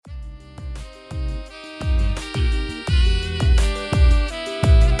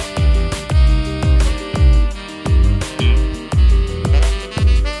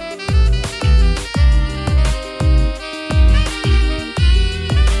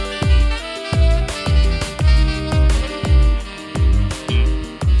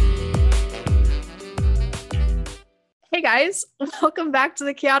guys, welcome back to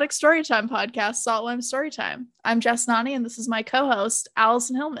the Chaotic Storytime podcast, Salt Lime Storytime. I'm Jess Nani, and this is my co-host,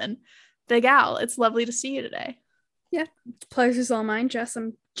 Allison Hillman. Big Al, it's lovely to see you today. Yeah, pleasure's all mine, Jess.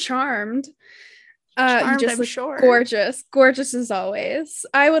 I'm charmed. Charmed, you just I'm look sure. gorgeous as always.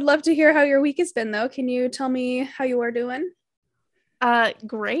 I would love to hear how your week has been, though. Can you tell me how you are doing?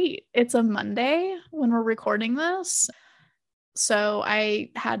 Great. It's a Monday when we're recording this. So I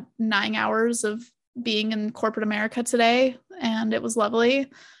had 9 hours of being in corporate America today, and it was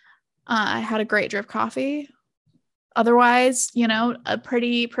lovely. I had a great drip coffee. Otherwise, a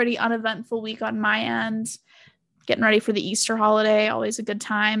pretty uneventful week on my end. Getting ready for the Easter holiday, always a good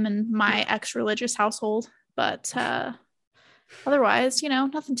time in my ex-religious household. But otherwise,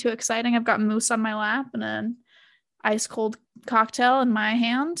 nothing too exciting. I've got mousse on my lap and an ice cold cocktail in my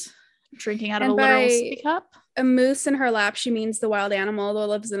hand, drinking out of a literal sippy cup. A moose in her lap, she means the wild animal that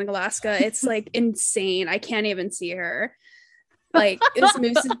lives in Alaska. It's like insane. I can't even see her. Like, this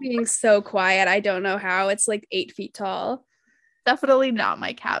moose is being so quiet. I don't know how. It's like 8 feet tall. Definitely not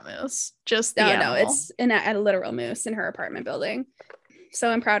my cat moose. Just the animal. No, it's a literal moose in her apartment building. So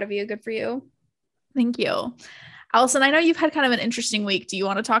I'm proud of you. Good for you. Thank you. Allison, I know you've had kind of an interesting week. Do you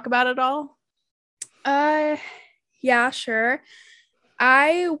want to talk about it all? Yeah, sure.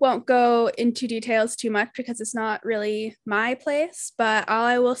 I won't go into details too much because it's not really my place, but all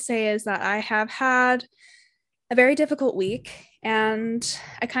I will say is that I have had a very difficult week, and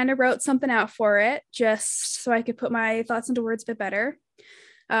I kind of wrote something out for it just so I could put my thoughts into words a bit better.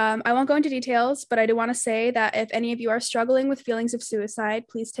 I won't go into details, but I do want to say that if any of you are struggling with feelings of suicide,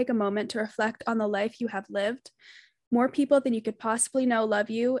 please take a moment to reflect on the life you have lived. More people than you could possibly know love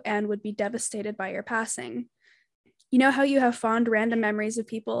you and would be devastated by your passing. You know how you have fond random memories of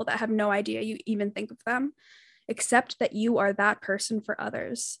people that have no idea you even think of them? Accept that you are that person for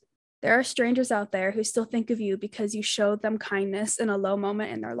others. There are strangers out there who still think of you because you showed them kindness in a low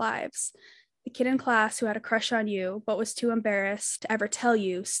moment in their lives. The kid in class who had a crush on you but was too embarrassed to ever tell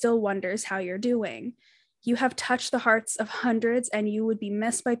you still wonders how you're doing. You have touched the hearts of hundreds, and you would be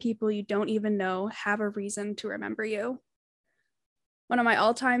missed by people you don't even know have a reason to remember you. One of my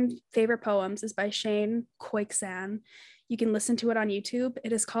all-time favorite poems is by Shane Koiksan. You can listen to it on YouTube.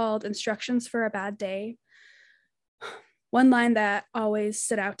 It is called Instructions for a Bad Day. One line that always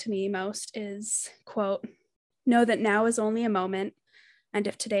stood out to me most is, quote, "Know that now is only a moment, and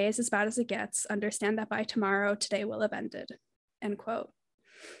if today is as bad as it gets, understand that by tomorrow, today will have ended," end quote.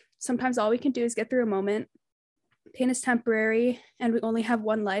 Sometimes all we can do is get through a moment. Pain is temporary, and we only have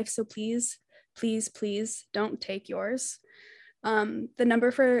one life, so please, please, please don't take yours. The number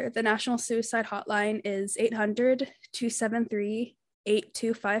for the National Suicide Hotline is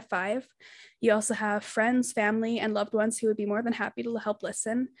 800-273-8255. You also have friends, family, and loved ones who would be more than happy to help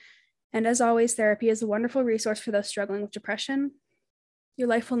listen. And as always, therapy is a wonderful resource for those struggling with depression. Your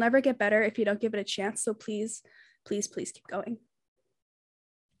life will never get better if you don't give it a chance, so please, please, please keep going.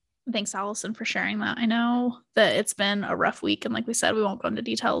 Thanks, Allison, for sharing that. I know that it's been a rough week, and like we said, we won't go into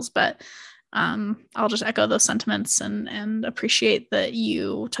details, but I'll just echo those sentiments and appreciate that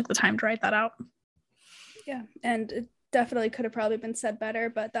you took the time to write that out. Yeah, and it definitely could have probably been said better,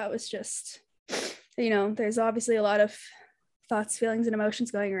 but that was just, there's obviously a lot of thoughts, feelings, and emotions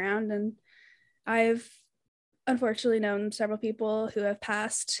going around, and I've unfortunately known several people who have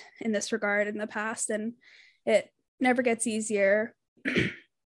passed in this regard in the past, and it never gets easier.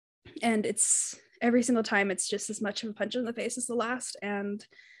 And it's every single time it's just as much of a punch in the face as the last, and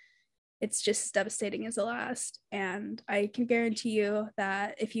it's just as devastating as the last. And I can guarantee you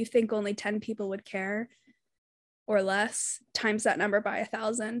that if you think only 10 people would care or less, times that number by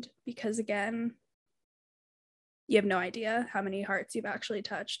 1,000, because again, you have no idea how many hearts you've actually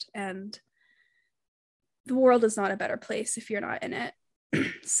touched, and the world is not a better place if you're not in it.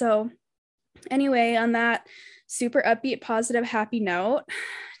 So anyway, on that super upbeat, positive, happy note,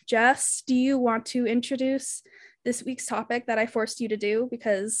 Jess, do you want to introduce this week's topic that I forced you to do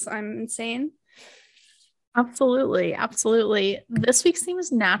because I'm insane? Absolutely. This week's theme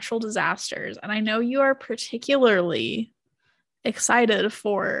is natural disasters, and I know you are particularly excited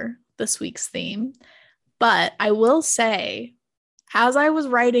for this week's theme, but I will say, as I was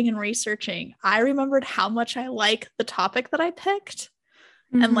writing and researching, I remembered how much I like the topic that I picked.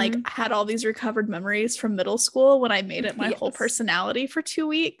 And like had all these recovered memories from middle school when I made it my whole personality for 2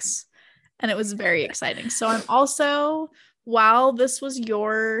 weeks. And it was very exciting. So I'm also, while this was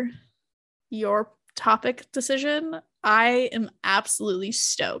your topic decision, I am absolutely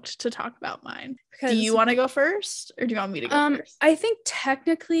stoked to talk about mine. Because do you want to go first or do you want me to go first? I think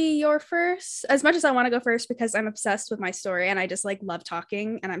technically you're first, as much as I want to go first because I'm obsessed with my story and I just like love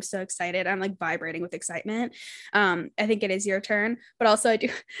talking and I'm so excited. I'm like vibrating with excitement. I think it is your turn, but also I do.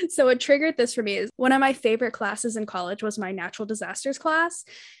 So what triggered this for me is one of my favorite classes in college was my natural disasters class.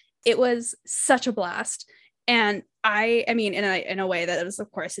 It was such a blast. And I mean, in a way that is,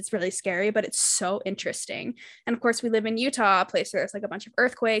 of course, it's really scary, but it's so interesting. And of course, we live in Utah, a place where there's like a bunch of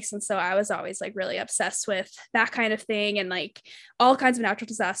earthquakes. And so I was always like really obsessed with that kind of thing and like all kinds of natural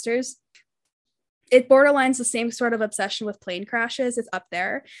disasters. It borderlines the same sort of obsession with plane crashes. It's up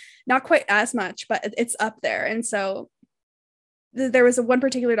there, not quite as much, but it's up there. And so there was one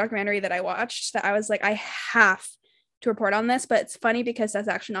particular documentary that I watched that I was like, I have to report on this, but it's funny because that's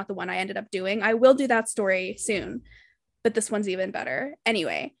actually not the one I ended up doing. I will do that story soon, but this one's even better.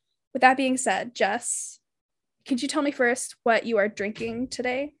 Anyway, with that being said, Jess, could you tell me first what you are drinking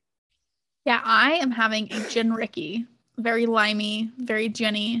today? Yeah, I am having a gin Ricky, very limey, very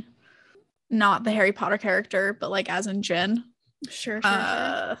ginny, not the Harry Potter character, but like as in gin. Sure.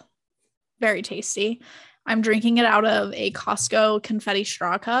 Very tasty. I'm drinking it out of a Costco confetti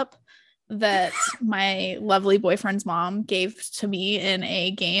straw cup that my lovely boyfriend's mom gave to me in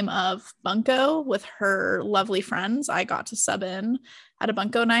a game of Bunko with her lovely friends. I got to sub in at a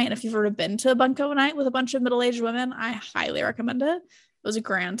Bunko night. And if you've ever been to a Bunko night with a bunch of middle-aged women, I highly recommend it. It was a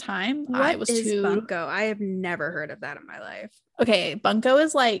grand time. What is Bunko? I have never heard of that in my life. Okay, Bunko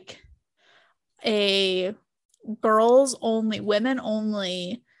is like a girls only, women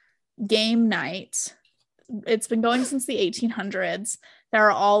only game night. It's been going since the 1800s. There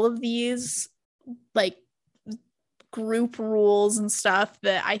are all of these like group rules and stuff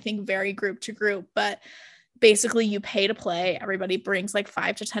that I think vary group to group, but basically you pay to play. Everybody brings like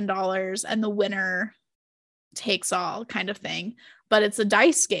 $5 to $10 and the winner takes all kind of thing. But it's a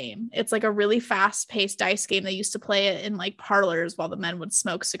dice game. It's like a really fast-paced dice game. They used to play it in like parlors while the men would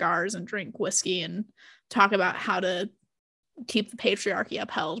smoke cigars and drink whiskey and talk about how to keep the patriarchy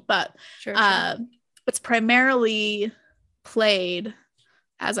upheld. But sure. It's primarily played,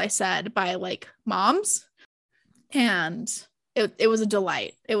 as I said, by like moms, and it was a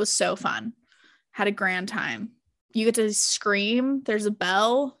delight. It was so fun. Had a grand time. You get to scream. There's a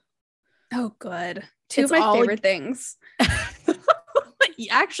bell. Oh, good. Two of my favorite things.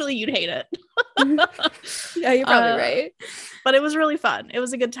 Actually, you'd hate it. Yeah, you're probably right. But it was really fun. It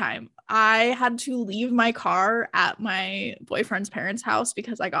was a good time. I had to leave my car at my boyfriend's parents' house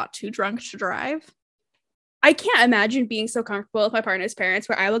because I got too drunk to drive. I can't imagine being so comfortable with my partner's parents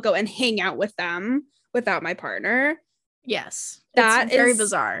where I will go and hang out with them without my partner. Yes. It's very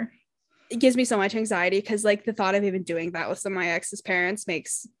bizarre. It gives me so much anxiety because like the thought of even doing that with some of my ex's parents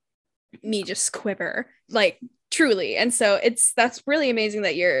makes me just quiver, like truly. And so that's really amazing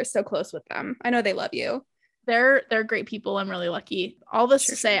that you're so close with them. I know they love you. They're great people. I'm really lucky. All this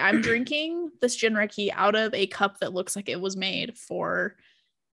to say, I'm drinking this gin Ricky out of a cup that looks like it was made for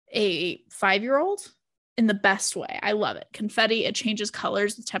a 5-year-old. In the best way. I love it. Confetti, it changes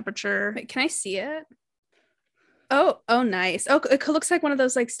colors with temperature. Wait, can I see it? Oh, nice. Oh, it looks like one of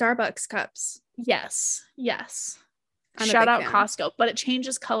those like Starbucks cups. Yes. Shout out fan. Costco, but it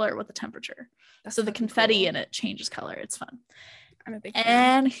changes color with the temperature. So the confetti in it changes color. It's fun. I'm a big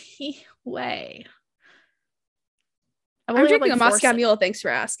fan. Anyway. I'm drinking a Moscow Mule, thanks for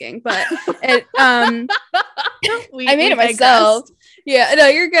asking. But I made it myself. Yeah, no,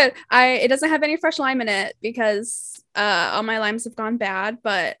 you're good. It doesn't have any fresh lime in it because all my limes have gone bad,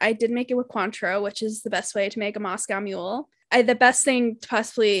 but I did make it with Cointreau, which is the best way to make a Moscow Mule. The best thing to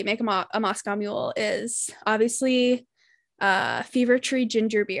possibly make a Moscow Mule is obviously Fever Tree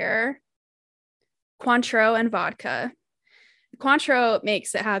ginger beer, Cointreau, and vodka. Cointreau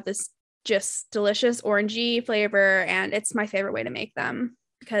makes it have this just delicious orangey flavor, and it's my favorite way to make them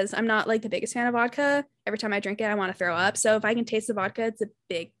because I'm not like the biggest fan of vodka. Every time I drink it, I want to throw up. So if I can taste the vodka, it's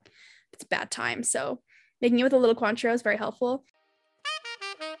a bad time. So making it with a little Cointreau is very helpful.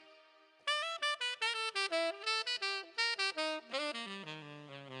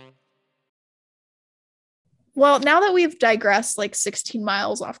 Well, now that we've digressed like 16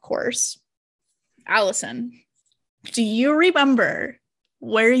 miles off course, Allison, do you remember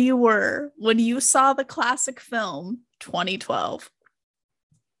where you were when you saw the classic film 2012?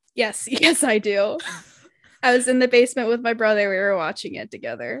 Yes, I do. I was in the basement with my brother. We were watching it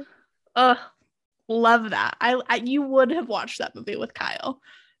together. Love that. I you would have watched that movie with Kyle.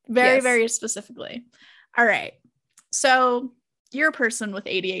 Very specifically. All right. So you're a person with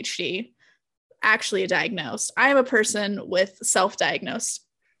ADHD, actually a diagnosed. I am a person with self-diagnosed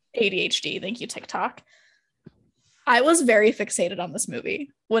ADHD. Thank you, TikTok. I was very fixated on this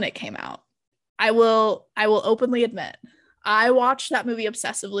movie when it came out. I will openly admit I watched that movie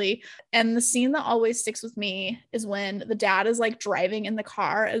obsessively, and the scene that always sticks with me is when the dad is like driving in the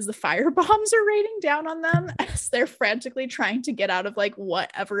car as the fire bombs are raining down on them as they're frantically trying to get out of like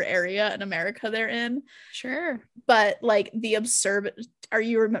whatever area in America they're in. Sure. But like the absurd, do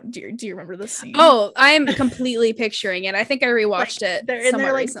you remember this scene? Oh, I am completely picturing it. I think I rewatched it. They're in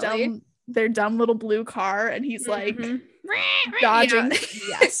their like recently. dumb little blue car, and he's like dodging.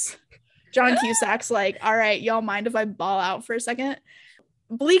 Yes. John Cusack's like, all right, y'all mind if I ball out for a second?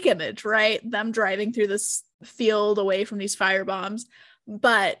 Bleak image, right? Them driving through this field away from these fire bombs.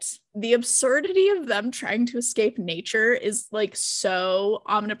 But the absurdity of them trying to escape nature is like so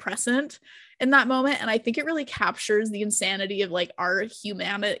omnipresent in that moment. And I think it really captures the insanity of like our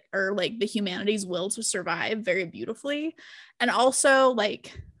humanity, or like the humanity's will to survive, very beautifully. And also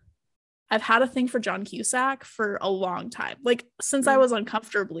like, I've had a thing for John Cusack for a long time. Like since I was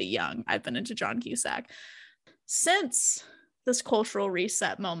uncomfortably young, I've been into John Cusack. Since this cultural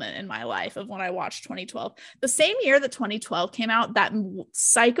reset moment in my life of when I watched 2012, the same year that 2012 came out, that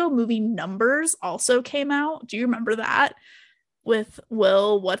Psycho movie Numbers also came out. Do you remember that? With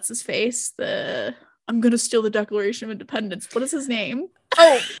Will, what's his face? I'm gonna steal the Declaration of Independence. What is his name?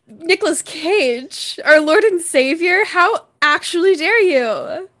 Oh, Nicolas Cage, our Lord and Savior. How actually dare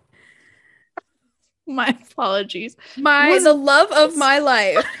you? My apologies. The love of my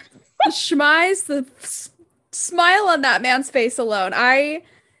life. The schmize, the smile on that man's face alone. I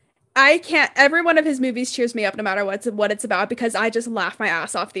can't. Every one of his movies cheers me up, no matter what it's about, because I just laugh my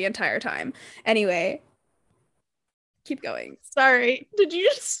ass off the entire time. Anyway, keep going. Sorry. Did you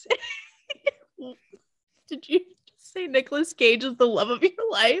just say Nicolas Cage is the love of your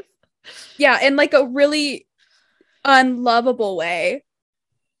life? Yeah, in like a really unlovable way.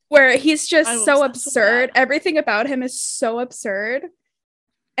 Where he's just so absurd. Everything about him is so absurd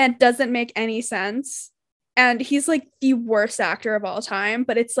and doesn't make any sense. And he's like the worst actor of all time,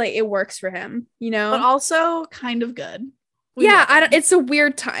 but it's like it works for him, you know? But also kind of good. It's a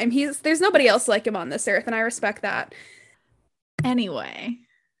weird time. There's nobody else like him on this earth, and I respect that. Anyway,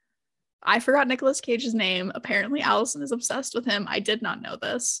 I forgot Nicolas Cage's name. Apparently Allison is obsessed with him. I did not know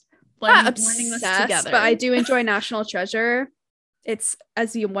this. Not obsessed, but I do enjoy National Treasure. It's,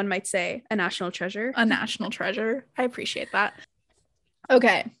 as one might say, a national treasure. A national treasure. I appreciate that.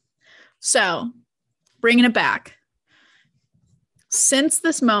 Okay. So, bringing it back. Since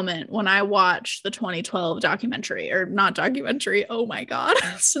this moment when I watched the 2012 documentary, or not documentary, oh my God,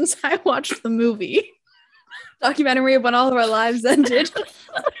 since I watched the movie. Documentary of when all of our lives ended.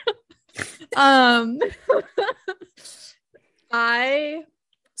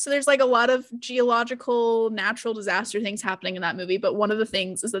 So there's like a lot of geological, natural disaster things happening in that movie. But one of the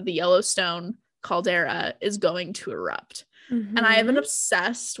things is that the Yellowstone caldera is going to erupt. Mm-hmm. And I have been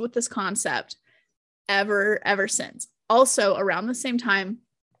obsessed with this concept ever since. Also, around the same time,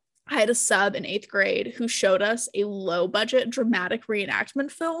 I had a sub in 8th grade who showed us a low budget dramatic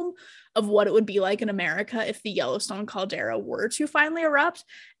reenactment film of what it would be like in America if the Yellowstone caldera were to finally erupt.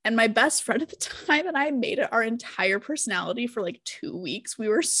 And my best friend at the time and I made it our entire personality for like 2 weeks. We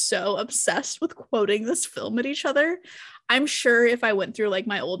were so obsessed with quoting this film at each other. I'm sure if I went through like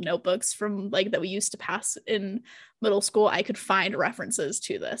my old notebooks from like that we used to pass in middle school, I could find references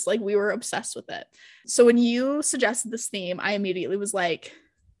to this. Like we were obsessed with it. So when you suggested this theme, I immediately was like,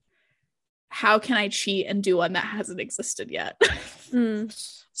 how can I cheat and do one that hasn't existed yet?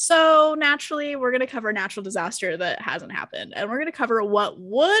 So naturally, we're going to cover a natural disaster that hasn't happened. And we're going to cover what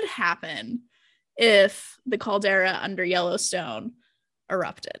would happen if the caldera under Yellowstone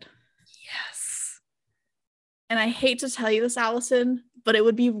erupted. Yes. And I hate to tell you this, Allison, but it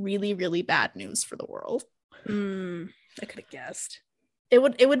would be really, really bad news for the world. I could have guessed. It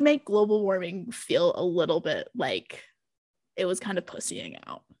would make global warming feel a little bit like it was kind of pussying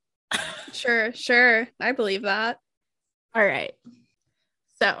out. Sure. I believe that. All right.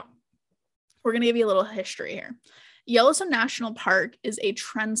 So we're going to give you a little history here. Yellowstone National Park is a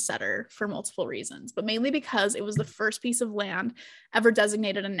trendsetter for multiple reasons, but mainly because it was the first piece of land ever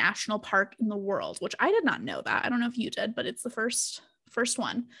designated a national park in the world, which I did not know that. I don't know if you did, but it's the first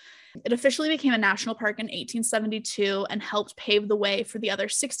one. It officially became a national park in 1872 and helped pave the way for the other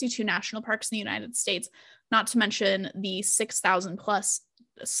 62 national parks in the United States, not to mention the 6,000 plus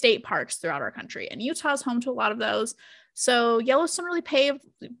state parks throughout our country. And Utah is home to a lot of those. So Yellowstone really paved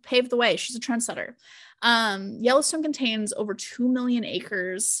the way. She's a trendsetter. Yellowstone contains over 2 million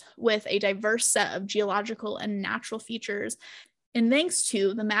acres with a diverse set of geological and natural features. And thanks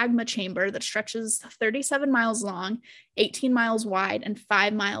to the magma chamber that stretches 37 miles long, 18 miles wide, and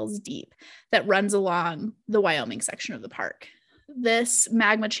 5 miles deep that runs along the Wyoming section of the park. This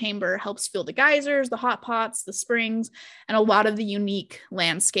magma chamber helps fuel the geysers, the hot pots, the springs, and a lot of the unique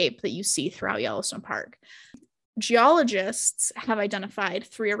landscape that you see throughout Yellowstone Park. Geologists have identified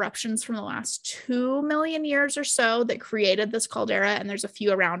 3 eruptions from the last 2 million years or so that created this caldera, and there's a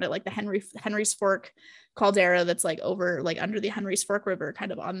few around it, like the Henry's Fork caldera that's like over, like under the Henry's Fork River,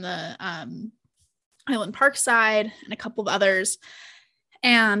 kind of on the Highland Park side, and a couple of others.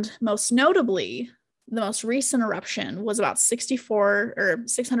 And most notably, the most recent eruption was about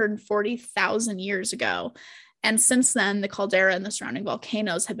 640,000 years ago. And since then, the caldera and the surrounding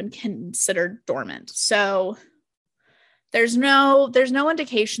volcanoes have been considered dormant. So there's no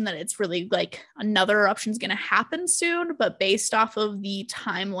indication that it's really like another eruption is going to happen soon, but based off of the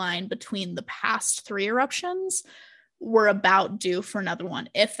timeline between the past 3 eruptions, we're about due for another one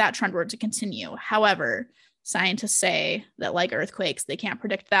if that trend were to continue. However, scientists say that, like earthquakes, they can't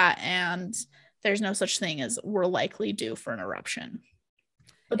predict that, and there's no such thing as we're likely due for an eruption.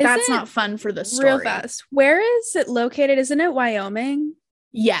 But that's not fun for the story. Real fast. Where is it located? Isn't it Wyoming?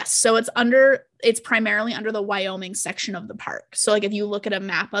 Yes. So it's primarily under the Wyoming section of the park. So like if you look at a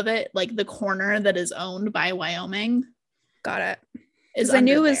map of it, like the corner that is owned by Wyoming. Got it. Because I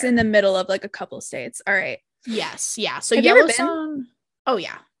knew it was in the middle of like a couple states. All right. Yes. Yeah. So have Yellowstone. You ever been? Oh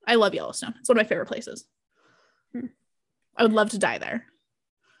yeah. I love Yellowstone. It's one of my favorite places. I would love to die there.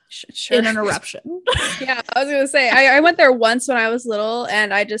 Sure. In an eruption. Yeah, I was gonna say I went there once when I was little,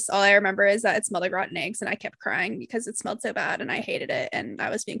 and all I remember is that it smelled like rotten eggs, and I kept crying because it smelled so bad and I hated it, and I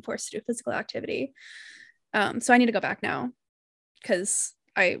was being forced to do physical activity. So I need to go back now because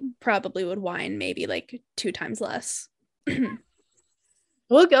I probably would whine maybe like 2 times less.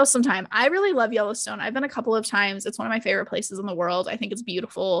 We'll go sometime. I really love Yellowstone. I've been a couple of times. It's one of my favorite places in the world. I think it's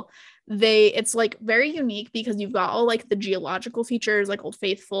beautiful. It's like very unique because you've got all like the geological features like Old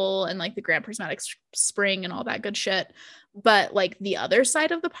Faithful and like the Grand Prismatic Spring and all that good shit. But like the other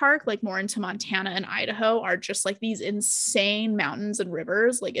side of the park, like more into Montana and Idaho, are just like these insane mountains and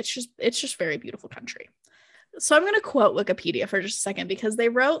rivers. Like it's just very beautiful country. So I'm going to quote Wikipedia for just a second because they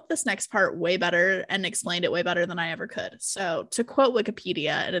wrote this next part way better and explained it way better than I ever could. So to quote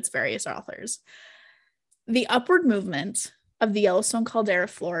Wikipedia and its various authors, the upward movement of the Yellowstone caldera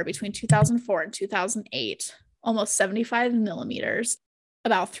floor between 2004 and 2008, almost 75 millimeters,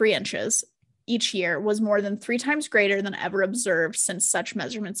 about 3 inches each year, was more than 3 times greater than ever observed since such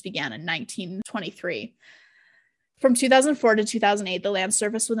measurements began in 1923. From 2004 to 2008, the land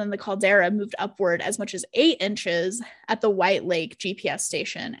surface within the caldera moved upward as much as 8 inches at the White Lake GPS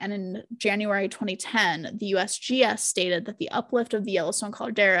station. And in January 2010, the USGS stated that the uplift of the Yellowstone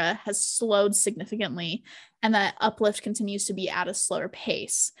caldera has slowed significantly, and that uplift continues to be at a slower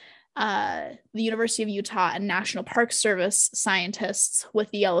pace. The University of Utah and National Park Service scientists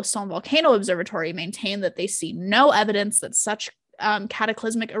with the Yellowstone Volcano Observatory maintain that they see no evidence that such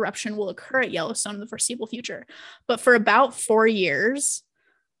cataclysmic eruption will occur at Yellowstone in the foreseeable future. But for about 4 years,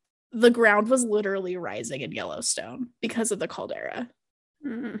 the ground was literally rising in Yellowstone because of the caldera.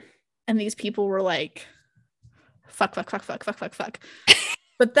 And these people were like, fuck.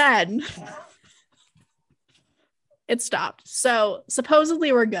 But then it stopped. So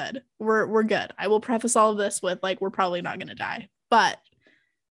supposedly we're good. We're good. I will preface all of this with like, we're probably not going to die. But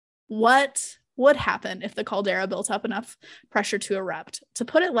what would happen if the caldera built up enough pressure to erupt? To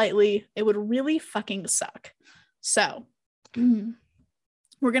put it lightly, it would really fucking suck. So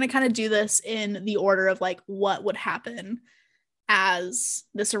we're going to kind of do this in the order of like what would happen as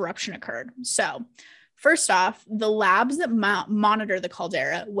this eruption occurred. So first off, the labs that monitor the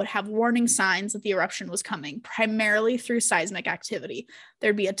caldera would have warning signs that the eruption was coming, primarily through seismic activity.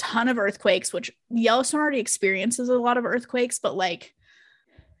 There'd be a ton of earthquakes, which Yellowstone already experiences a lot of earthquakes, but like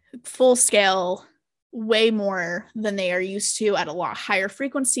full scale, way more than they are used to, at a lot higher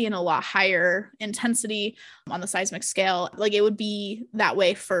frequency and a lot higher intensity on the seismic scale. Like it would be that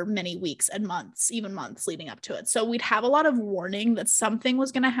way for many weeks and months, even months leading up to it. So we'd have a lot of warning that something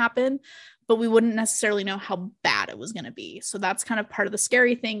was going to happen, but we wouldn't necessarily know how bad it was going to be. So that's kind of part of the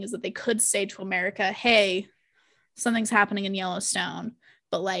scary thing, is that they could say to America, hey, something's happening in Yellowstone,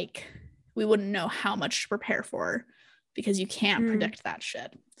 but like we wouldn't know how much to prepare for, because you can't predict that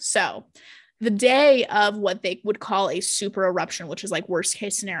shit. So the day of what they would call a super eruption, which is like worst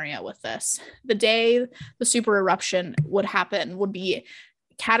case scenario with this, the day the super eruption would happen would be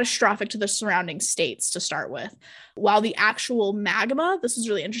catastrophic to the surrounding states to start with. While the actual magma, this is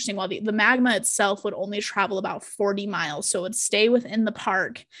really interesting, while the magma itself would only travel about 40 miles, so it would stay within the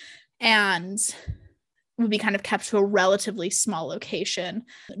park and would be kind of kept to a relatively small location.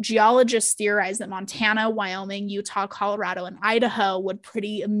 Geologists theorize that Montana, Wyoming, Utah, Colorado, and Idaho would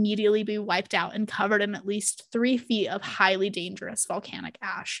pretty immediately be wiped out and covered in at least 3 feet of highly dangerous volcanic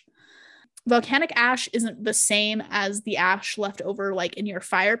ash. Volcanic ash isn't the same as the ash left over like in your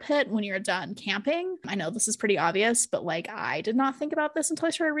fire pit when you're done camping. I know this is pretty obvious, but like I did not think about this until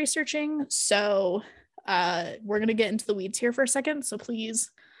I started researching. So we're going to get into the weeds here for a second. So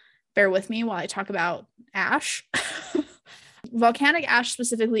please bear with me while I talk about ash. Volcanic ash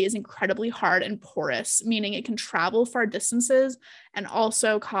specifically is incredibly hard and porous, meaning it can travel far distances and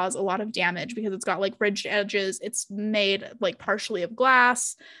also cause a lot of damage because it's got like ridged edges. It's made like partially of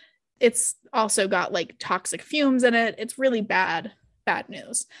glass. It's also got like toxic fumes in it. It's really bad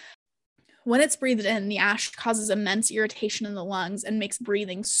news. When it's breathed in, the ash causes immense irritation in the lungs and makes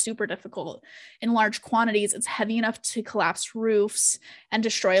breathing super difficult. In large quantities, it's heavy enough to collapse roofs and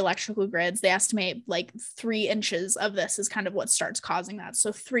destroy electrical grids. They estimate like 3 inches of this is kind of what starts causing that.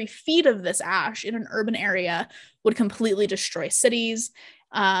 So 3 feet of this ash in an urban area would completely destroy cities.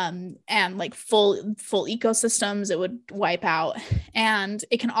 And like full ecosystems it would wipe out. And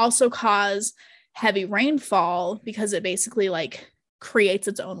it can also cause heavy rainfall because it basically like creates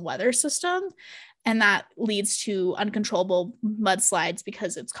its own weather system, and that leads to uncontrollable mudslides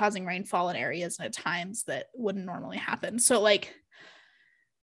because it's causing rainfall in areas and at times that wouldn't normally happen. So like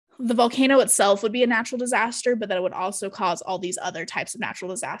the volcano itself would be a natural disaster, but that it would also cause all these other types of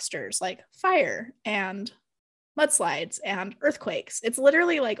natural disasters like fire and mudslides and earthquakes. It's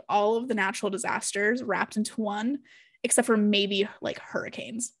literally like all of the natural disasters wrapped into one, except for maybe like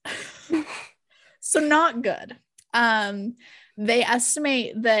hurricanes. So not good. They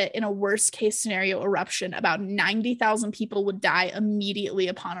estimate that in a worst case scenario eruption, about 90,000 people would die immediately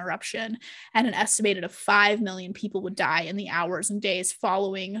upon eruption, and an estimated of 5 million people would die in the hours and days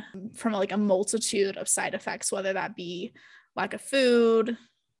following from like a multitude of side effects, whether that be lack of food,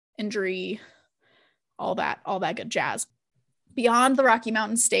 injury, all that good jazz. Beyond the Rocky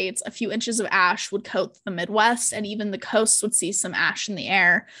Mountain states, a few inches of ash would coat the Midwest, and even the coasts would see some ash in the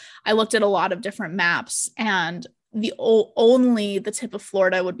air. I looked at a lot of different maps, and only the tip of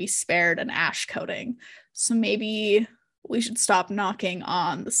Florida would be spared an ash coating. So maybe we should stop knocking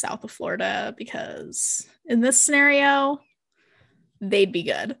on the south of Florida, because in this scenario, they'd be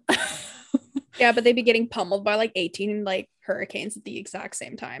good. Yeah, but they'd be getting pummeled by like 18 like hurricanes at the exact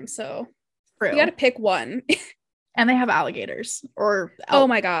same time. So True. You got to pick one. And they have alligators or oh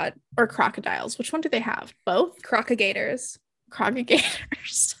my god, or crocodiles. Which one do they have? Both? Crocodigators.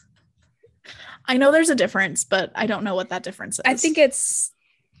 I know there's a difference, but I don't know what that difference is. I think it's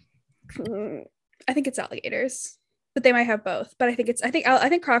alligators, but they might have both. But I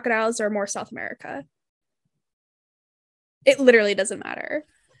think crocodiles are more South America. It literally doesn't matter.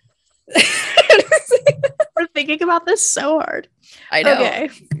 We're thinking about this so hard. I know. Okay.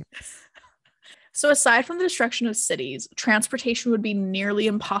 So aside from the destruction of cities, transportation would be nearly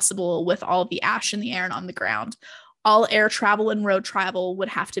impossible with all of the ash in the air and on the ground. All air travel and road travel would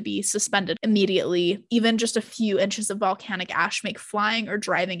have to be suspended immediately. Even just a few inches of volcanic ash make flying or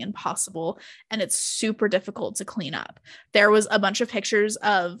driving impossible, and it's super difficult to clean up. There was a bunch of pictures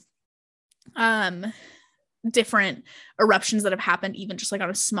of different eruptions that have happened even just like on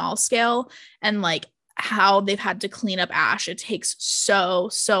a small scale, and like how they've had to clean up ash. It takes so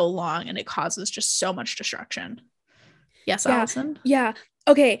long, and it causes just so much destruction. Yes, yeah, Allison? Yeah.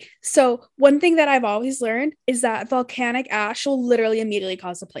 Okay, so one thing that I've always learned is that volcanic ash will literally immediately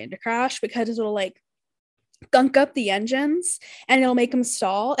cause a plane to crash because it'll like gunk up the engines and it'll make them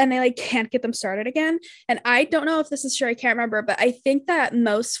stall and they like can't get them started again. And I don't know if this is true, I can't remember, but I think that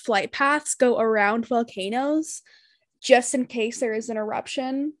most flight paths go around volcanoes just in case there is an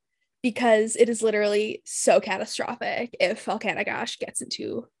eruption, because it is literally so catastrophic if volcanic ash gets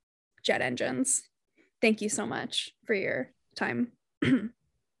into jet engines. Thank you so much for your time.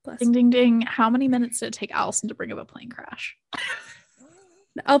 Plus. Ding, ding, ding. How many minutes did it take Allison to bring up a plane crash?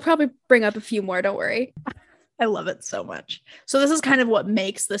 I'll probably bring up a few more, don't worry. I love it so much. So this is kind of what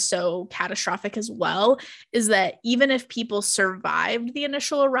makes this so catastrophic as well, is that even if people survived the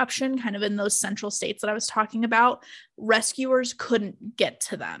initial eruption, kind of in those central states that I was talking about, rescuers couldn't get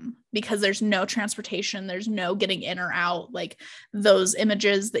to them because there's no transportation, there's no getting in or out. Like those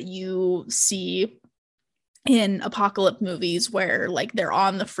images that you see in apocalypse movies where like they're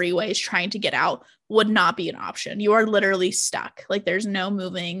on the freeways trying to get out would not be an option. You are literally stuck. Like there's no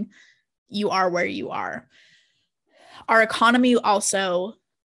moving. You are where you are. Our economy also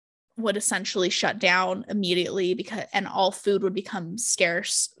would essentially shut down immediately and all food would become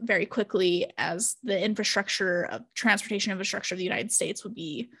scarce very quickly, as the transportation infrastructure of the United States would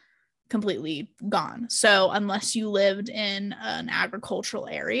be completely gone. So unless you lived in an agricultural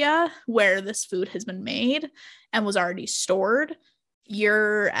area where this food has been made and was already stored,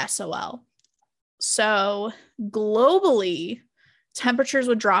 you're SOL. So globally, temperatures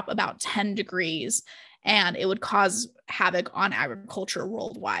would drop about 10 degrees and it would cause havoc on agriculture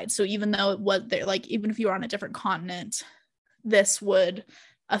worldwide. So even though it was there, like even if you were on a different continent, this would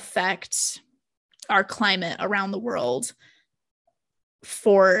affect our climate around the world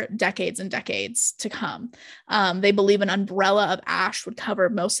for decades and decades to come. They believe an umbrella of ash would cover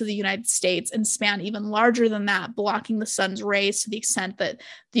most of the United States and span even larger than that, blocking the sun's rays to the extent that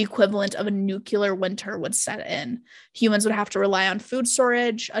the equivalent of a nuclear winter would set in. Humans would have to rely on food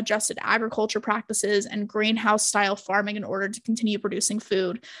storage, adjusted agriculture practices, and greenhouse style farming in order to continue producing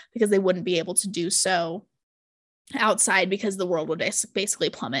food, because they wouldn't be able to do so outside, because the world would basically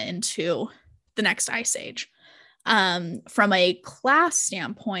plummet into the next ice age. From a class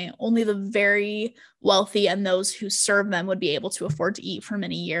standpoint, only the very wealthy and those who serve them would be able to afford to eat for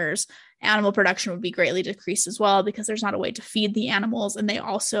many years. Animal production would be greatly decreased as well, because there's not a way to feed the animals, and they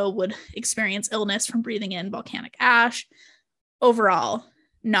also would experience illness from breathing in volcanic ash. Overall,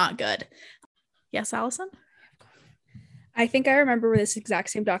 not good. Yes, Allison? I think I remember this exact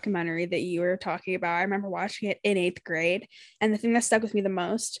same documentary that you were talking about. I remember watching it in 8th grade, and the thing that stuck with me the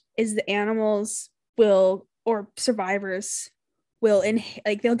most is the animals will, or survivors will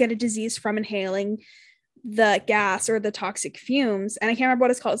they'll get a disease from inhaling the gas or the toxic fumes. And I can't remember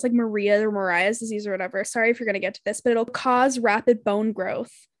what it's called. It's like Maria's disease or whatever. Sorry if you're going to get to this, but it'll cause rapid bone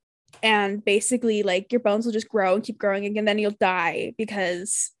growth. And basically like your bones will just grow and keep growing, and then you'll die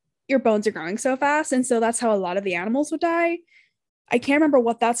because your bones are growing so fast. And so that's how a lot of the animals would die. I can't remember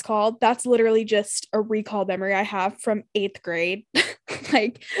what that's called. That's literally just a recall memory I have from 8th grade,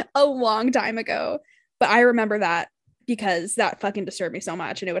 like a long time ago. But I remember that because that fucking disturbed me so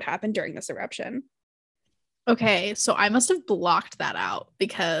much, and it would happen during this eruption. Okay, so I must have blocked that out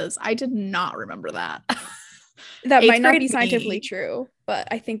because I did not remember that. That might not be scientifically true, but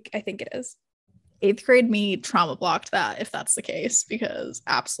I think it is. 8th grade me trauma blocked that, if that's the case, because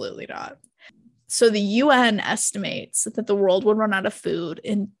absolutely not. So the UN estimates that the world would run out of food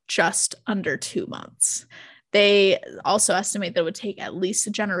in just under 2 months. They also estimate that it would take at least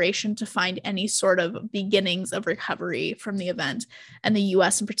a generation to find any sort of beginnings of recovery from the event. And the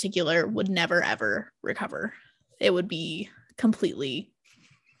US in particular would never, ever recover. It would be completely,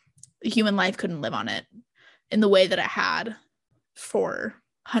 human life couldn't live on it in the way that it had for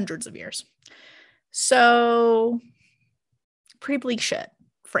hundreds of years. So pretty bleak shit,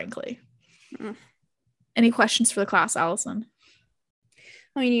 frankly. Any questions for the class, Allison?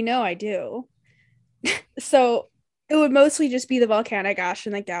 I mean, I do. So it would mostly just be the volcanic ash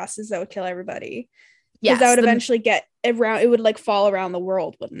and the gases that would kill everybody. Because that would eventually get around, it would like fall around the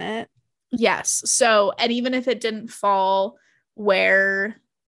world, wouldn't it? Yes. So, and even if it didn't fall where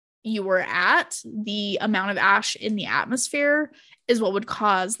you were at, the amount of ash in the atmosphere is what would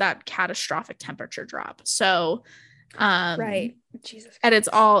cause that catastrophic temperature drop. So, right. Jesus Christ. And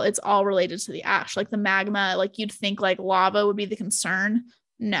it's all related to the ash. Like the magma, like you'd think like lava would be the concern.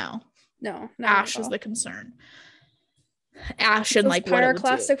 No, ash is the concern. Ash and like what it would do.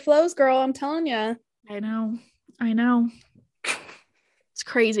 Pyroclastic flows, girl. I'm telling you. I know. It's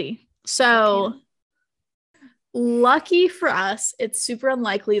crazy. So lucky for us, it's super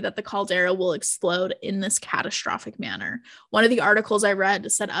unlikely that the caldera will explode in this catastrophic manner. One of the articles I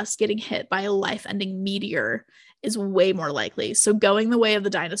read said us getting hit by a life-ending meteor is way more likely. So going the way of the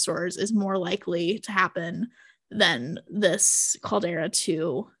dinosaurs is more likely to happen than this caldera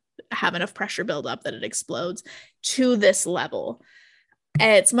to have enough pressure build up that it explodes to this level.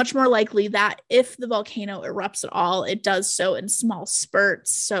 And it's much more likely that if the volcano erupts at all, it does so in small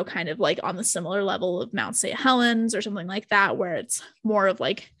spurts. So kind of like on the similar level of Mount St. Helens or something like that, where it's more of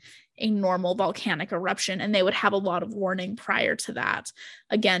like a normal volcanic eruption. And they would have a lot of warning prior to that,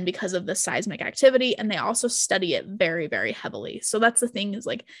 again, because of the seismic activity. And they also study it very, very heavily. So that's the thing, is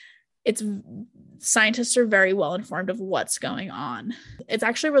like, scientists are very well informed of what's going on. It's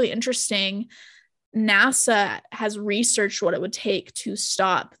actually really interesting. NASA has researched what it would take to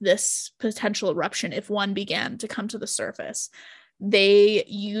stop this potential eruption if one began to come to the surface. They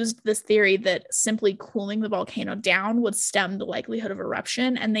used this theory that simply cooling the volcano down would stem the likelihood of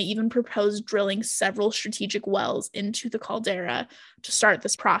eruption, and they even proposed drilling several strategic wells into the caldera to start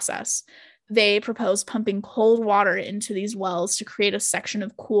this process. They proposed pumping cold water into these wells to create a section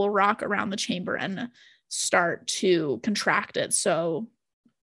of cool rock around the chamber and start to contract it so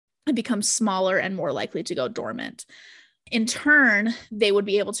it becomes smaller and more likely to go dormant. In turn, they would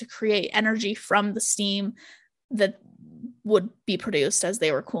be able to create energy from the steam that would be produced as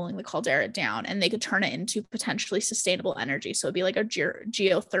they were cooling the caldera down, and they could turn it into potentially sustainable energy. So it'd be like a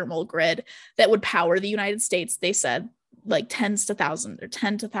geothermal grid that would power the United States, they said, like tens to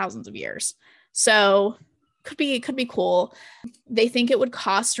thousands of years. So could be dollars. They think it would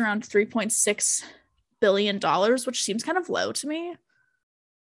cost around $3.6 billion, which seems kind of low to me.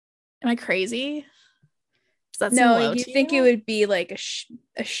 Am I crazy? Does that seem low you to think it would be like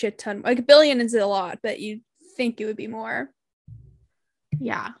a shit ton. Like $1 billion is a lot, but you think it would be more.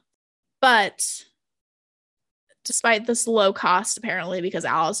 Yeah. But despite this low cost, apparently, because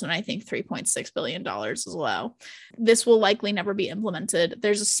Allison, I think $3.6 billion is low, this will likely never be implemented.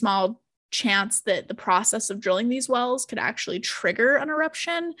 There's a small chance that the process of drilling these wells could actually trigger an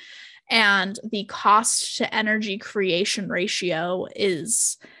eruption. And the cost to energy creation ratio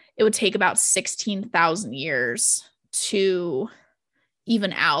is, it would take about 16,000 years to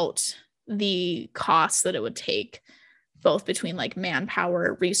even out the costs that it would take, both between like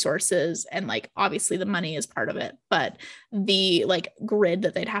manpower, resources, and like obviously the money is part of it, but the like grid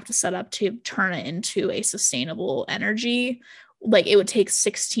that they'd have to set up to turn it into a sustainable energy, like it would take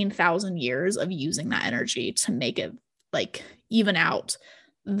 16,000 years of using that energy to make it like even out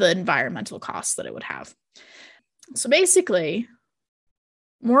the environmental costs that it would have. So basically,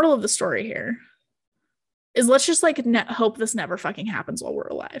 moral of the story here is let's just like hope this never fucking happens while we're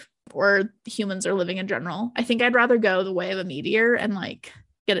alive, or humans are living in general. I think I'd rather go the way of a meteor and like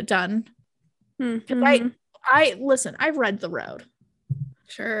get it done. Mm-hmm. I listen, I've read The Road.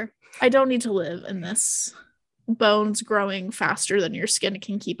 Sure. I don't need to live in this bones growing faster than your skin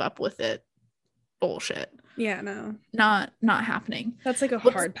can keep up with it bullshit. Yeah, no. Not happening. That's like a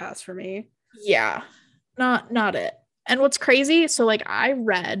hard pass for me. Yeah. Not it. And what's crazy, so like I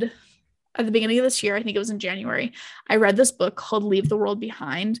read at the beginning of this year, I think it was in January, I read this book called Leave the World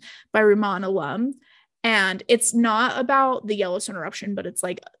Behind by Rumaan Alam. And it's not about the Yellowstone eruption, but it's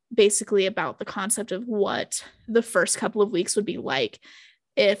like basically about the concept of what the first couple of weeks would be like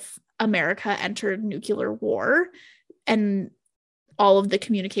if America entered nuclear war and all of the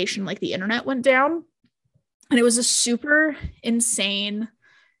communication, like the internet, went down. And it was a super insane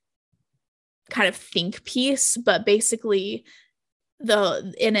kind of think piece, but basically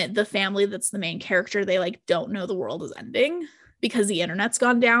the family that's the main character, they like don't know the world is ending because the internet's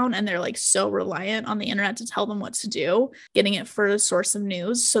gone down, and they're like so reliant on the internet to tell them what to do, getting it for a source of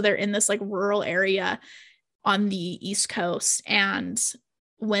news. So they're in this like rural area on the East Coast, and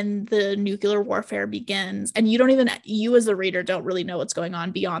when the nuclear warfare begins, and you as the reader don't really know what's going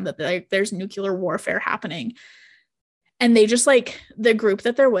on beyond that, there's nuclear warfare happening, and they just like, the group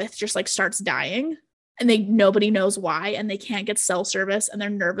that they're with just like starts dying, and nobody knows why, and they can't get cell service, and they're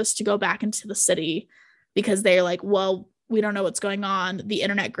nervous to go back into the city because they're like, well, we don't know what's going on, the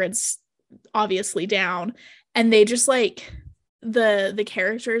internet grid's obviously down. And they just like, the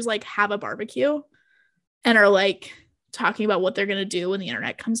characters like have a barbecue and are like talking about what they're going to do when the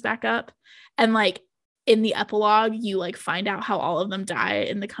internet comes back up. And like in the epilogue, you like find out how all of them die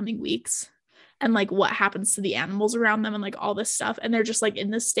in the coming weeks, and like what happens to the animals around them, and like all this stuff. And they're just like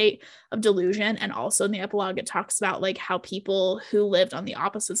in this state of delusion. And also in the epilogue, it talks about like how people who lived on the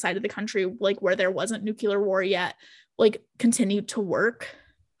opposite side of the country, like where there wasn't nuclear war yet, like continued to work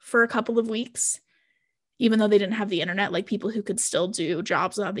for a couple of weeks, even though they didn't have the internet. Like people who could still do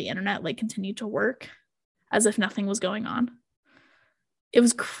jobs on the internet, like continued to work as if nothing was going on. It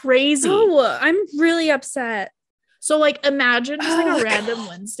was crazy. Oh, I'm really upset. So like imagine just like a random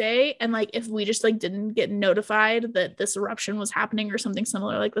Wednesday, and like if we just like didn't get notified that this eruption was happening or something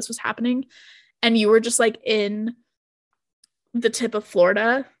similar like this was happening, and you were just like in the tip of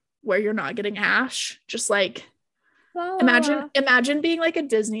Florida where you're not getting ash, just like imagine being like a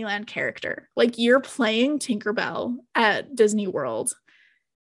Disneyland character. Like you're playing Tinkerbell at Disney World,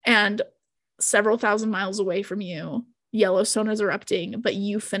 and several thousand miles away from you, Yellowstone is erupting, but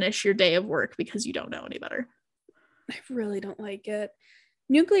you finish your day of work because you don't know any better. I really don't like it.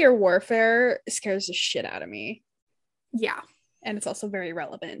 Nuclear warfare scares the shit out of me. Yeah. And it's also very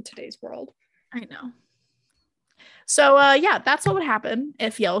relevant in today's world. I know. So yeah, that's what would happen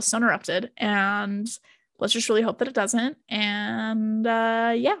if Yellowstone erupted, and let's just really hope that it doesn't. And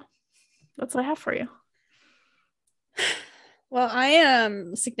yeah, that's what I have for you. Well, I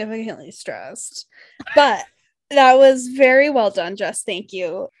am significantly stressed, but that was very well done, Jess. Thank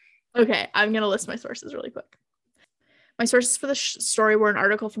you. Okay, I'm going to list my sources really quick. My sources for the story were an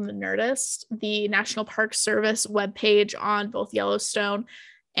article from the Nerdist, the National Park Service webpage on both Yellowstone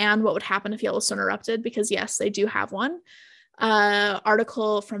and what would happen if Yellowstone erupted, because yes, they do have one.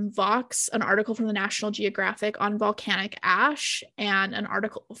 article from Vox, an article from the National Geographic on volcanic ash, and an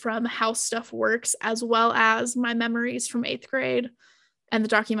article from How Stuff Works, as well as my memories from 8th grade and the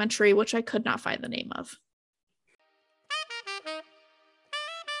documentary, which I could not find the name of.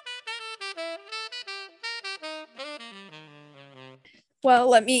 Well,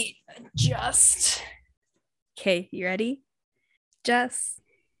 let me adjust. Okay, you ready? Jess.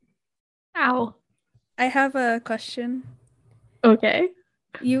 Ow. I have a question. Okay.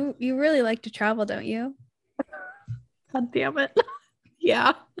 You really like to travel, don't you? God damn it.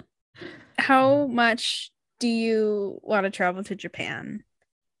 Yeah. How much do you want to travel to Japan?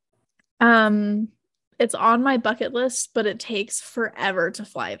 It's on my bucket list, but it takes forever to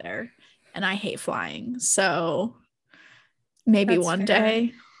fly there, and I hate flying. So maybe That's one fair.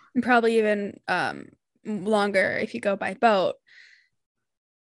 day. And probably even longer if you go by boat,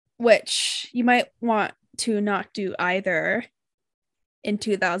 which you might want to not do either in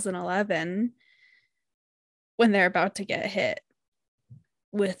 2011 when they're about to get hit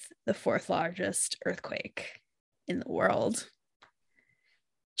with the 4th largest earthquake in the world.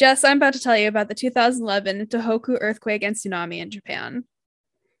 Jess, I'm about to tell you about the 2011 Tohoku earthquake and tsunami in Japan.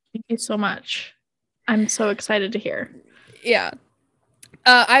 Thank you so much. I'm so excited to hear. Yeah.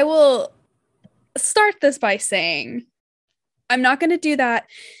 I will start this by saying I'm not going to do that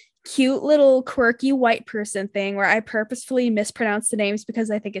cute little quirky white person thing where I purposefully mispronounce the names because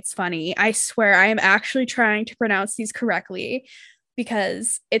I think it's funny. I swear I am actually trying to pronounce these correctly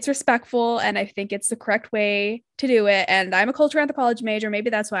because it's respectful and I think it's the correct way to do it. And I'm a cultural anthropology major. Maybe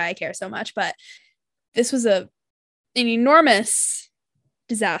that's why I care so much. But this was an enormous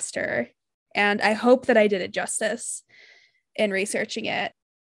disaster. And I hope that I did it justice in researching it.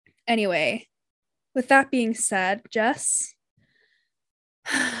 Anyway, with that being said, Jess,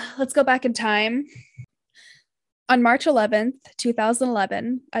 let's go back in time. On March 11th,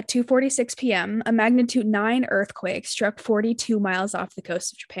 2011, at 2:46 p.m., a magnitude 9 earthquake struck 42 miles off the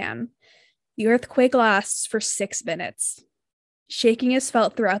coast of Japan. The earthquake lasts for 6 minutes. Shaking is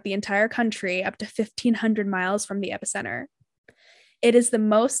felt throughout the entire country up to 1,500 miles from the epicenter. It is the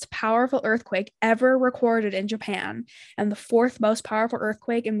most powerful earthquake ever recorded in Japan and the 4th most powerful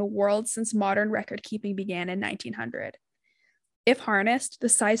earthquake in the world since modern record keeping began in 1900. If harnessed, the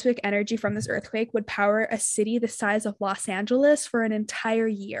seismic energy from this earthquake would power a city the size of Los Angeles for an entire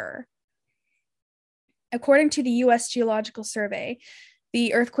year. According to the U.S. Geological Survey,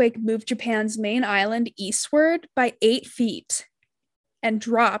 the earthquake moved Japan's main island eastward by 8 feet and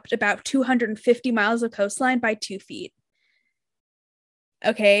dropped about 250 miles of coastline by 2 feet.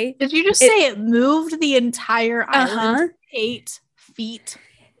 Okay. Did you just say it moved the entire island 8 feet?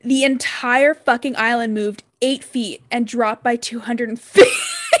 The entire fucking island moved 8 feet and dropped by 250.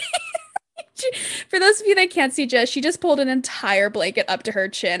 For those of you that can't see Jess, she just pulled an entire blanket up to her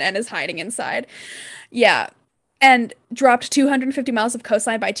chin and is hiding inside. Yeah. And dropped 250 miles of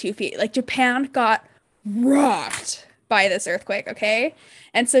coastline by 2 feet. Like, Japan got rocked by this earthquake, okay?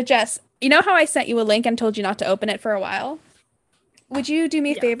 And so, Jess, you know how I sent you a link and told you not to open it for a while? Would you do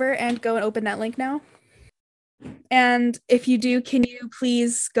me a favor and go and open that link now? And if you do, can you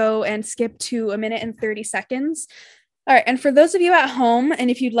please go and skip to 1 minute and 30 seconds? All right. And for those of you at home, and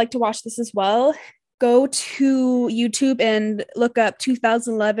if you'd like to watch this as well, go to YouTube and look up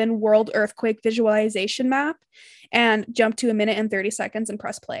 2011 World Earthquake Visualization Map and jump to 1 minute and 30 seconds and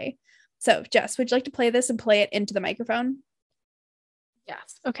press play. So, Jess, would you like to play this and play it into the microphone?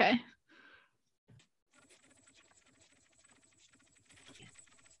 Yes. Okay.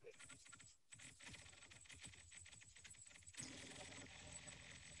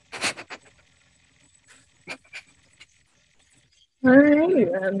 All right,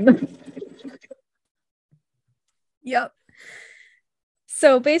 then. Yep.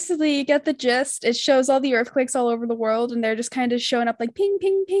 So basically, you get the gist. It shows all the earthquakes all over the world, and they're just kind of showing up like ping,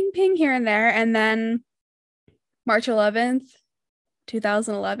 ping, ping, ping here and there. And then March 11th,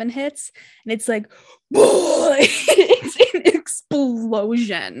 2011 hits, and it's like, it's an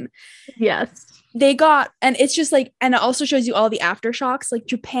explosion. Yes. They got, and it's just like, and it also shows you all the aftershocks. Like,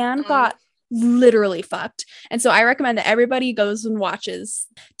 Japan got literally fucked. And so I recommend that everybody goes and watches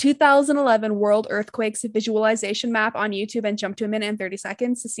 2011 World Earthquakes Visualization Map on YouTube and jump to 1 minute and 30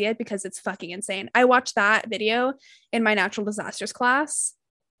 seconds to see it because it's fucking insane. I watched that video in my natural disasters class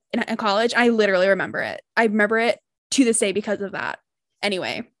in college. I literally remember it. I remember it to this day because of that.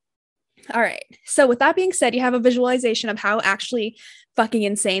 Anyway. All right. So with that being said, you have a visualization of how actually fucking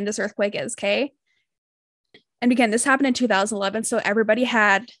insane this earthquake is, okay? And again, this happened in 2011, so everybody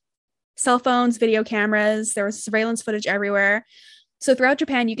had cell phones, video cameras, there was surveillance footage everywhere. So throughout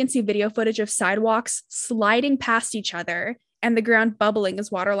Japan, you can see video footage of sidewalks sliding past each other and the ground bubbling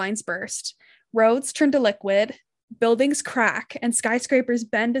as water lines burst. Roads turn to liquid, buildings crack, and skyscrapers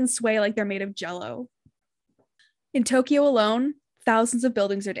bend and sway like they're made of jello. In Tokyo alone, thousands of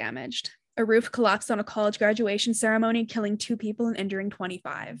buildings are damaged. A roof collapsed on a college graduation ceremony, killing 2 people and injuring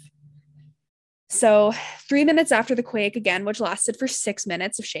 25. So 3 minutes after the quake, again, which lasted for 6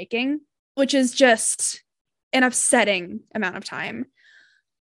 minutes of shaking, which is just an upsetting amount of time.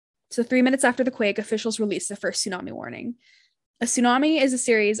 So 3 minutes after the quake, officials released the first tsunami warning. A tsunami is a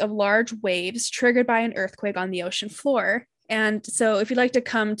series of large waves triggered by an earthquake on the ocean floor. And so if you'd like to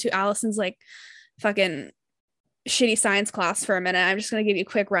come to Allison's like fucking shitty science class for a minute, I'm just going to give you a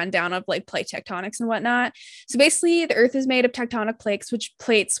quick rundown of like plate tectonics and whatnot. So basically the earth is made of tectonic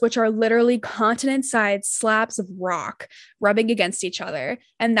plates which are literally continent-sized slabs of rock rubbing against each other,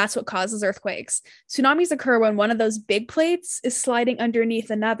 and that's what causes earthquakes. Tsunamis occur when one of those big plates is sliding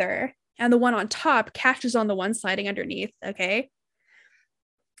underneath another, and the one on top catches on the one sliding underneath, okay?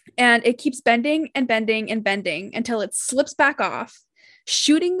 And it keeps bending and bending and bending until it slips back off,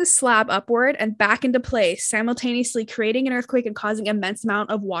 shooting the slab upward and back into place, simultaneously creating an earthquake and causing immense amount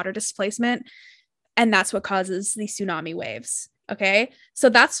of water displacement. And that's what causes the tsunami waves. Okay. So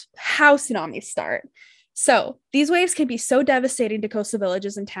that's how tsunamis start. So these waves can be so devastating to coastal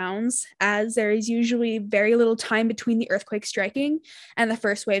villages and towns, as there is usually very little time between the earthquake striking and the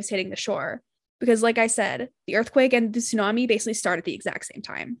first waves hitting the shore. Because like I said, the earthquake and the tsunami basically start at the exact same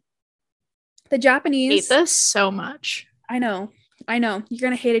time. The Japanese... I hate this so much. I know. You're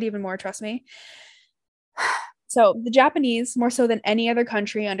going to hate it even more, trust me. So the Japanese, more so than any other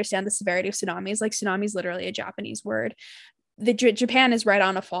country, understand the severity of tsunamis. Like, tsunami is literally a Japanese word. Japan is right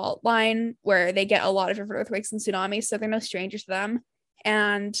on a fault line where they get a lot of different earthquakes and tsunamis, so they're no strangers to them.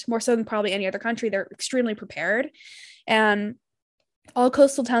 And more so than probably any other country, they're extremely prepared. And all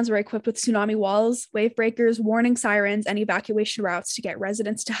coastal towns were equipped with tsunami walls, wave breakers, warning sirens, and evacuation routes to get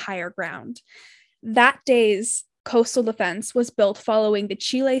residents to higher ground. That day's coastal defense was built following the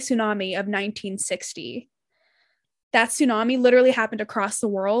Chile tsunami of 1960. That tsunami literally happened across the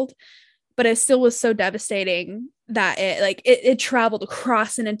world, but it still was so devastating that it traveled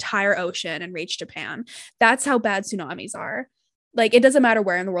across an entire ocean and reached Japan. That's how bad tsunamis are. Like, it doesn't matter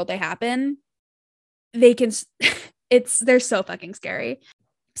where in the world they happen. They're so fucking scary.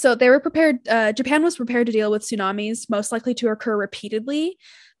 So they were prepared. Japan was prepared to deal with tsunamis most likely to occur repeatedly,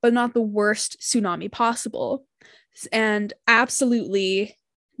 but not the worst tsunami possible. And absolutely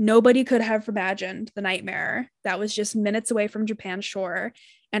nobody could have imagined the nightmare that was just minutes away from Japan's shore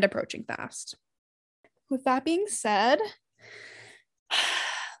and approaching fast. With that being said,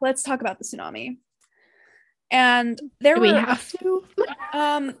 let's talk about the tsunami. And we have to.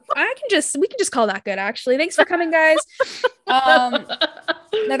 We can just call that good, actually. Thanks for coming, guys.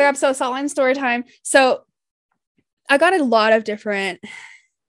 Another episode of Saltline Story Time. So I got a lot of different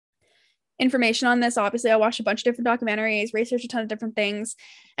information on this. Obviously, I watched a bunch of different documentaries, researched a ton of different things,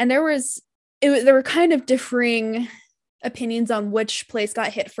 and there were kind of differing opinions on which place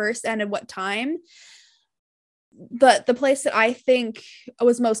got hit first and at what time. But the place that I think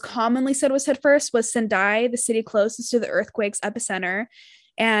was most commonly said was hit first was Sendai, the city closest to the earthquake's epicenter,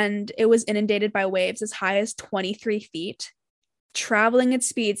 and it was inundated by waves as high as 23 feet, traveling at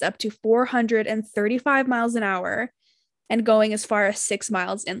speeds up to 435 miles an hour and going as far as 6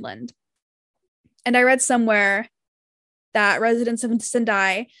 miles inland. And I read somewhere that residents of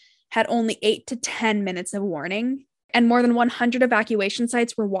Sendai had only 8 to 10 minutes of warning, and more than 100 evacuation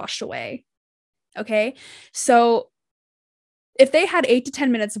sites were washed away. Okay, so if they had 8 to 10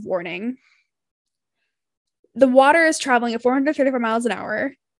 minutes of warning, the water is traveling at 435 miles an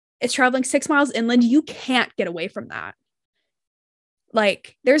hour. It's traveling 6 miles inland. You can't get away from that.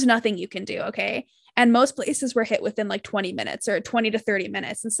 Like, there's nothing you can do, okay? And most places were hit within like 20 minutes or 20 to 30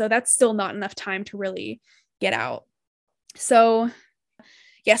 minutes. And so that's still not enough time to really get out. So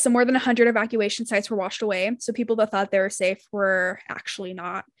yeah, so more than 100 evacuation sites were washed away. So people that thought they were safe were actually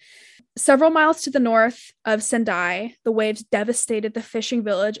not. Several miles to the north of Sendai, the waves devastated the fishing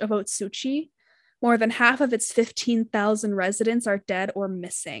village of Otsuchi. More than half of its 15,000 residents are dead or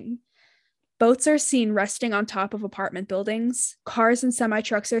missing. Boats are seen resting on top of apartment buildings. Cars and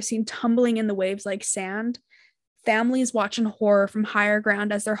semi-trucks are seen tumbling in the waves like sand. Families watch in horror from higher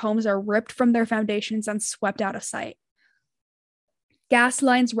ground as their homes are ripped from their foundations and swept out of sight. Gas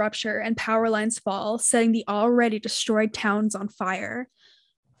lines rupture and power lines fall, setting the already destroyed towns on fire.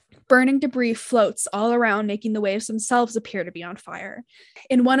 Burning debris floats all around, making the waves themselves appear to be on fire.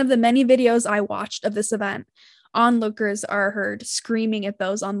 In one of the many videos I watched of this event, onlookers are heard screaming at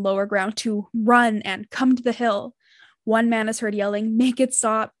those on lower ground to run and come to the hill. One man is heard yelling, "Make it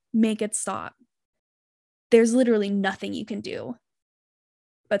stop, make it stop." there's literally nothing you can do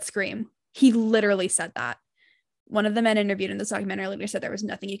but scream. He literally said that. One of the men interviewed in this documentary later said there was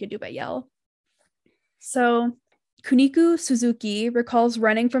nothing you could do but yell. So Kuniku Suzuki recalls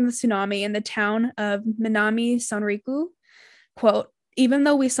running from the tsunami in the town of Minami Sanriku. Quote, even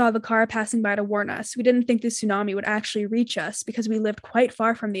though we saw the car passing by to warn us, we didn't think the tsunami would actually reach us because we lived quite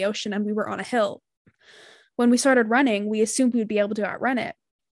far from the ocean and we were on a hill. When we started running, we assumed we would be able to outrun it.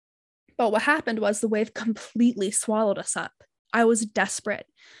 But what happened was the wave completely swallowed us up. I was desperate.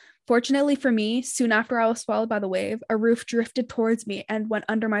 Fortunately for me, soon after I was swallowed by the wave, a roof drifted towards me and went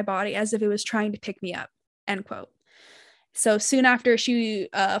under my body as if it was trying to pick me up, end quote. So soon after, she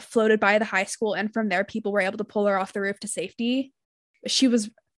floated by the high school, and from there, people were able to pull her off the roof to safety. She was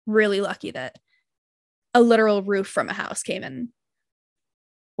really lucky that a literal roof from a house came and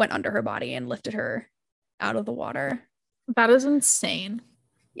went under her body and lifted her out of the water. That is insane.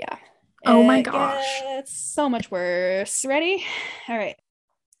 Yeah. Oh my gosh. It's so much worse. Ready? All right.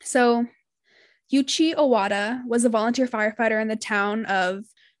 So Yuichi Owada was a volunteer firefighter in the town of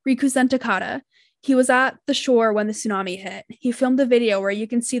Rikuzen Takata. He was at the shore when the tsunami hit. He filmed a video where you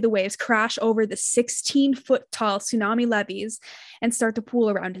can see the waves crash over the 16-foot tall tsunami levees and start to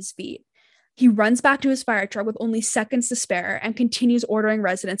pool around his feet. He runs back to his fire truck with only seconds to spare and continues ordering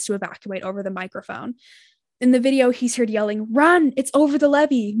residents to evacuate over the microphone. In the video, he's heard yelling, "Run! It's over the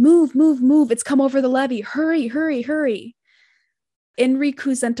levee! Move, move, move! It's come over the levee! Hurry, hurry, hurry!" In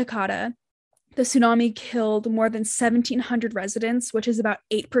Rikuzen Takata, the tsunami killed more than 1,700 residents, which is about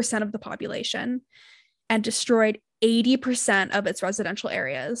 8% of the population, and destroyed 80% of its residential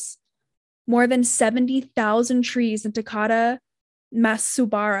areas. More than 70,000 trees in Takata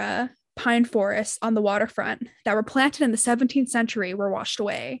Masubara pine forests on the waterfront that were planted in the 17th century were washed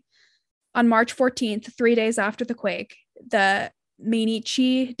away. On March 14th, 3 days after the quake, the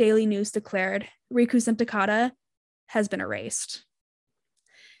Mainichi Daily News declared Rikuzen Takata has been erased.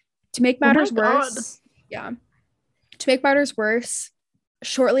 To make matters worse,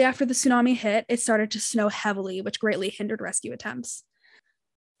 shortly after the tsunami hit, it started to snow heavily, which greatly hindered rescue attempts.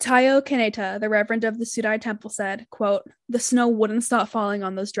 Taiyo Kaneta, the reverend of the Sudai temple, said, quote, "The snow wouldn't stop falling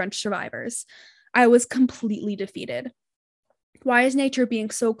on those drenched survivors. I was completely defeated. Why is nature being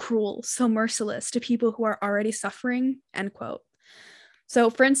so cruel, so merciless to people who are already suffering?" End quote. So,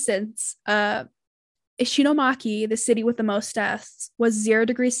 for instance, Ishinomaki, the city with the most deaths, was 0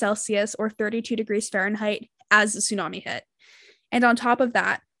 degrees Celsius or 32 degrees Fahrenheit as the tsunami hit. And on top of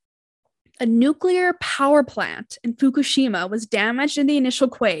that, a nuclear power plant in Fukushima was damaged in the initial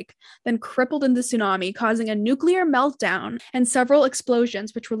quake, then crippled in the tsunami, causing a nuclear meltdown and several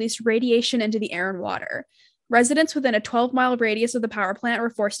explosions which released radiation into the air and water. Residents within a 12-mile radius of the power plant were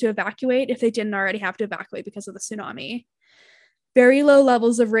forced to evacuate if they didn't already have to evacuate because of the tsunami. Very low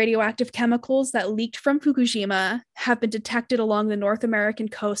levels of radioactive chemicals that leaked from Fukushima have been detected along the North American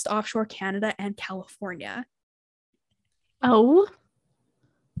coast, offshore Canada, and California. Oh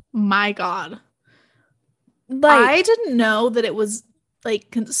my God. I didn't know that it was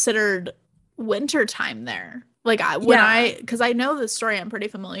like considered winter time there. Like because I know the story, I'm pretty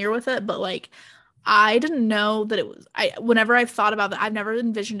familiar with it, but like I didn't know that it was, whenever I've thought about that, I've never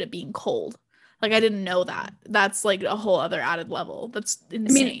envisioned it being cold. Like, I didn't know that. That's like a whole other added level. That's insane.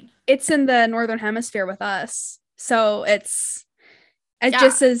 I mean, it's in the Northern Hemisphere with us. So it's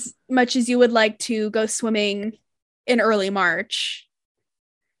just as much as you would like to go swimming in early March.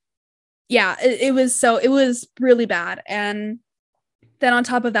 Yeah, it was really bad. And then on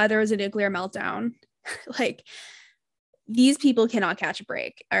top of that, there was a nuclear meltdown. Like, these people cannot catch a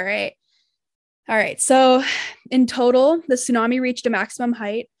break. All right. So in total, the tsunami reached a maximum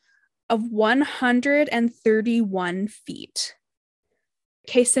height of 131 feet.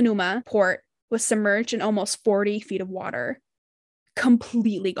 Keisanuma port was submerged in almost 40 feet of water.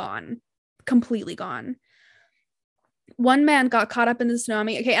 Completely gone. One man got caught up in the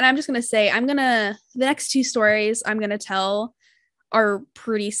tsunami. Okay, and I'm just going to say, the next two stories I'm going to tell are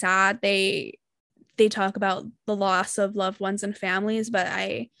pretty sad. They talk about the loss of loved ones and families, but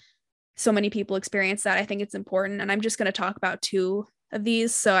so many people experience that. I think it's important. And I'm just going to talk about two of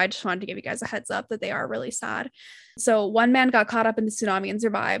these. So I just wanted to give you guys a heads up that they are really sad. So one man got caught up in the tsunami and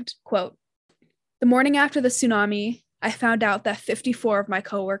survived. Quote, "The morning after the tsunami, I found out that 54 of my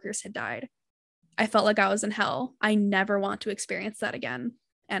coworkers had died. I felt like I was in hell. I never want to experience that again."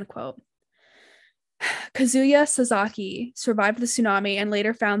 End quote. Kazuya Sasaki survived the tsunami and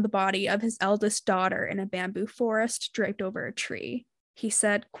later found the body of his eldest daughter in a bamboo forest draped over a tree. He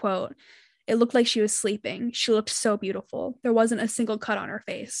said, quote, "It looked like she was sleeping. She looked so beautiful. There wasn't a single cut on her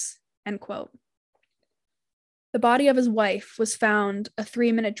face." End quote. The body of his wife was found a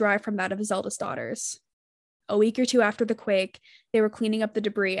 3-minute drive from that of his eldest daughters. A week or two after the quake, they were cleaning up the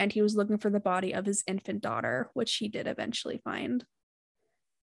debris and he was looking for the body of his infant daughter, which he did eventually find.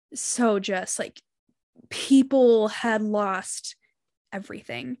 So just like people had lost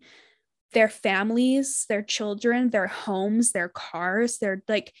everything. Their families, their children, their homes, their cars, their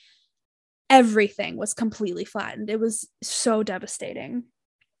like everything was completely flattened. It was so devastating.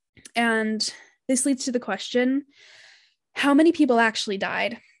 And this leads to the question, how many people actually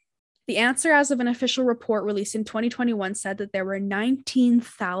died? The answer, as of an official report released in 2021, said that there were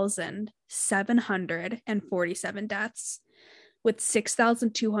 19,747 deaths, with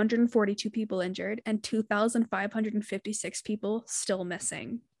 6,242 people injured and 2,556 people still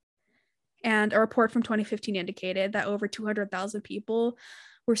missing. And a report from 2015 indicated that over 200,000 people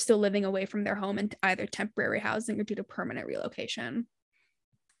were still living away from their home in either temporary housing or due to permanent relocation.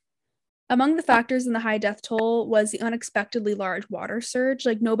 Among the factors in the high death toll was the unexpectedly large water surge.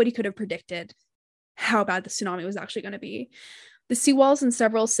 Like, nobody could have predicted how bad the tsunami was actually going to be. The seawalls in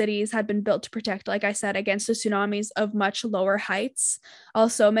several cities had been built to protect, like I said, against the tsunamis of much lower heights.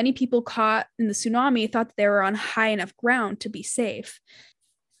 Also, many people caught in the tsunami thought that they were on high enough ground to be safe.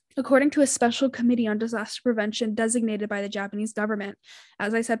 According to a special committee on disaster prevention designated by the Japanese government,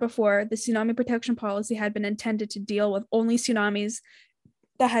 as I said before, the tsunami protection policy had been intended to deal with only tsunamis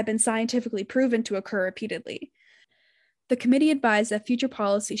that had been scientifically proven to occur repeatedly. The committee advised that future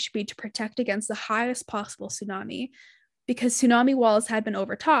policy should be to protect against the highest possible tsunami. Because tsunami walls had been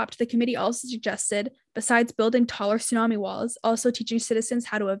overtopped, the committee also suggested, besides building taller tsunami walls, also teaching citizens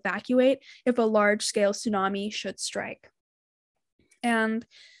how to evacuate if a large-scale tsunami should strike. And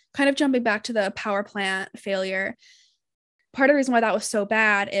kind of jumping back to the power plant failure, part of the reason why that was so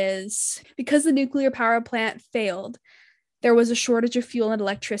bad is because the nuclear power plant failed, there was a shortage of fuel and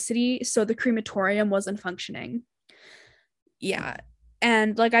electricity, so the crematorium wasn't functioning. Yeah.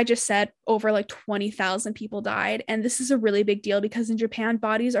 And like I just said, over like 20,000 people died. And this is a really big deal because in Japan,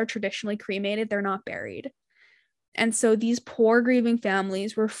 bodies are traditionally cremated, they're not buried. And so these poor grieving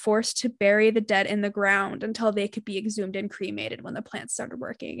families were forced to bury the dead in the ground until they could be exhumed and cremated when the plant started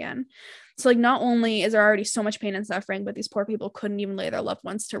working again. So like, not only is there already so much pain and suffering, but these poor people couldn't even lay their loved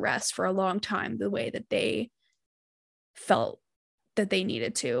ones to rest for a long time the way that they felt that they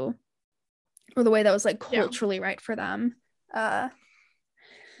needed to, or the way that was like culturally right for them. Oh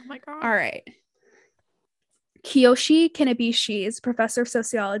my God. All right. Kiyoshi Kinabishi is professor of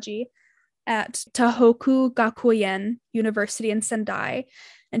sociology at Tohoku Gakuen University in Sendai,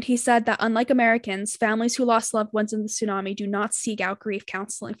 and he said that unlike Americans, families who lost loved ones in the tsunami do not seek out grief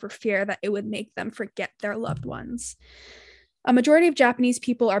counseling for fear that it would make them forget their loved ones. A majority of Japanese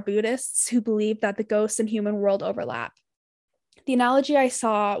people are Buddhists who believe that the ghost and human world overlap. The analogy I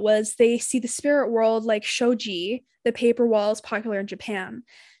saw was they see the spirit world like shoji, the paper walls popular in Japan.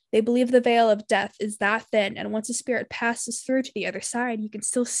 They believe the veil of death is that thin, and once a spirit passes through to the other side, you can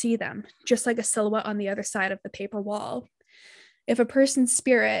still see them, just like a silhouette on the other side of the paper wall. If a person's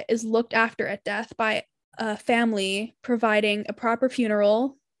spirit is looked after at death by a family providing a proper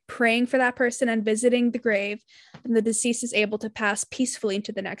funeral, praying for that person, and visiting the grave, then the deceased is able to pass peacefully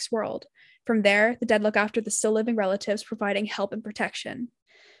into the next world. From there, the dead look after the still living relatives, providing help and protection.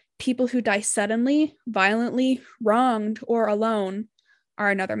 People who die suddenly, violently, wronged, or alone are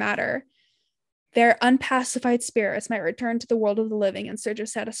another matter. Their unpacified spirits might return to the world of the living in search of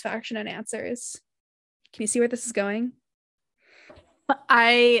satisfaction and answers. Can you see where this is going?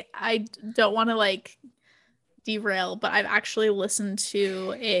 I don't want to like derail, but I've actually listened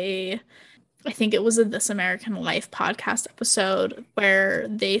to I think it was a This American Life podcast episode where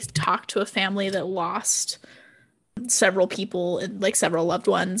they talked to a family that lost several people, like several loved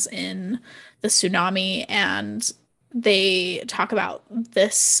ones in the tsunami, and they talk about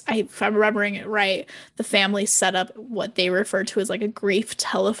this. If I'm remembering it right, the family set up what they refer to as like a grief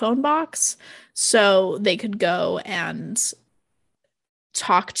telephone box, so they could go and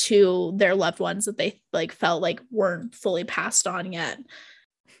talk to their loved ones that they like felt like weren't fully passed on yet,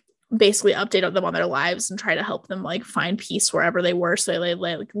 basically update them on their lives and try to help them like find peace wherever they were. So they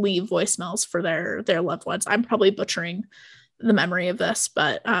like leave voicemails for their loved ones. I'm probably butchering the memory of this,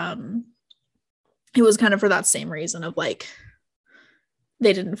 but it was kind of for that same reason of like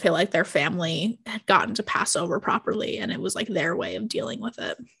they didn't feel like their family had gotten to pass over properly, and it was like their way of dealing with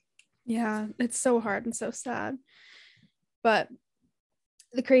it. Yeah, it's so hard and so sad. But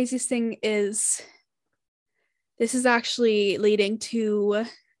the craziest thing is this is actually leading to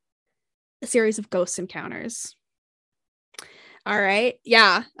a series of ghost encounters. All right.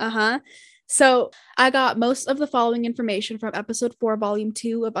 Yeah. So I got most of the following information from episode 4, volume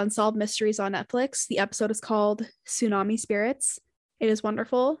 2 of Unsolved Mysteries on Netflix. The episode is called Tsunami Spirits. It is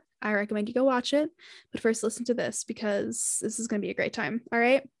wonderful. I recommend you go watch it. But first, listen to this because this is going to be a great time. All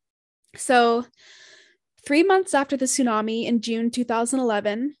right. So, 3 months after the tsunami in June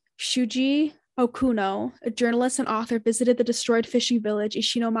 2011, Shuji Okuno, a journalist and author, visited the destroyed fishing village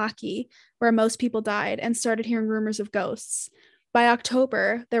Ishinomaki, where most people died, and started hearing rumors of ghosts. By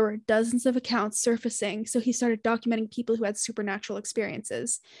October, there were dozens of accounts surfacing, so he started documenting people who had supernatural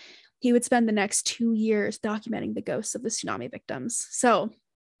experiences. He would spend the next 2 years documenting the ghosts of the tsunami victims. So,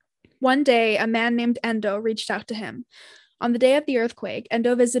 one day, a man named Endo reached out to him. On the day of the earthquake,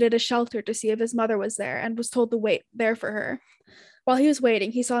 Endo visited a shelter to see if his mother was there and was told to wait there for her. While he was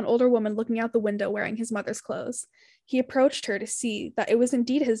waiting, he saw an older woman looking out the window wearing his mother's clothes. He approached her to see that it was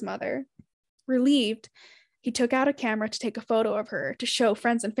indeed his mother. Relieved, he took out a camera to take a photo of her to show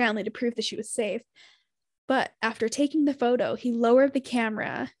friends and family to prove that she was safe. But after taking the photo, he lowered the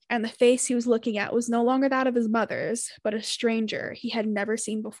camera, and the face he was looking at was no longer that of his mother's, but a stranger he had never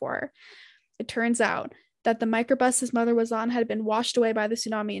seen before. It turns out that the microbus his mother was on had been washed away by the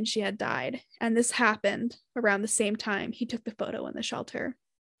tsunami and she had died. And this happened around the same time he took the photo in the shelter.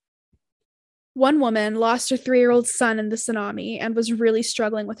 One woman lost her 3-year-old son in the tsunami and was really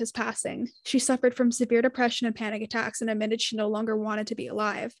struggling with his passing. She suffered from severe depression and panic attacks and admitted she no longer wanted to be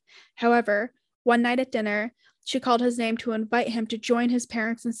alive. However, one night at dinner, she called his name to invite him to join his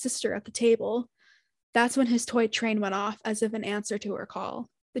parents and sister at the table. That's when his toy train went off as if an answer to her call.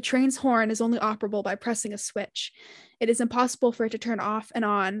 The train's horn is only operable by pressing a switch. It is impossible for it to turn off and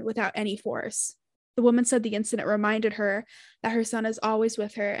on without any force. The woman said the incident reminded her that her son is always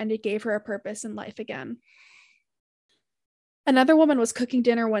with her, and it gave her a purpose in life again. Another woman was cooking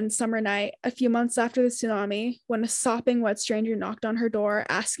dinner one summer night, a few months after the tsunami, when a sopping wet stranger knocked on her door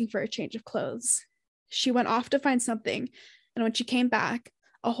asking for a change of clothes. She went off to find something, and when she came back,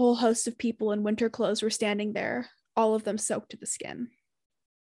 a whole host of people in winter clothes were standing there, all of them soaked to the skin.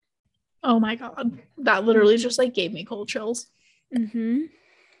 Oh my God. That literally just like gave me cold chills. Mm-hmm.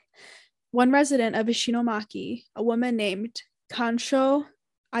 One resident of Ishinomaki, a woman named Kansho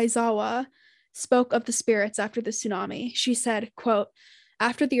Aizawa, spoke of the spirits after the tsunami. She said, quote,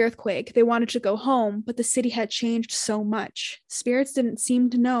 "After the earthquake, they wanted to go home, but the city had changed so much. Spirits didn't seem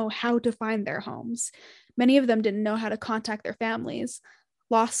to know how to find their homes. Many of them didn't know how to contact their families.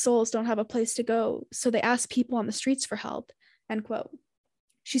 Lost souls don't have a place to go, so they asked people on the streets for help," end quote.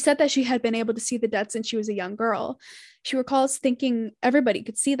 She said that she had been able to see the dead since she was a young girl. She recalls thinking everybody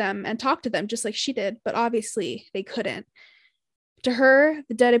could see them and talk to them just like she did, but obviously they couldn't. To her,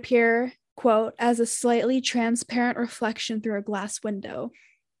 the dead appear, quote, "as a slightly transparent reflection through a glass window."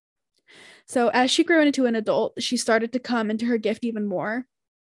 So as she grew into an adult, she started to come into her gift even more.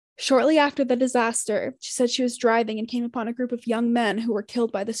 Shortly after the disaster, she said she was driving and came upon a group of young men who were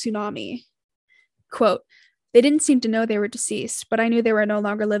killed by the tsunami. Quote, "They didn't seem to know they were deceased, but I knew they were no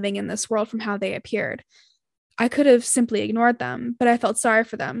longer living in this world from how they appeared. I could have simply ignored them, but I felt sorry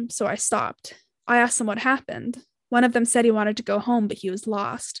for them, so I stopped. I asked them what happened. One of them said he wanted to go home, but he was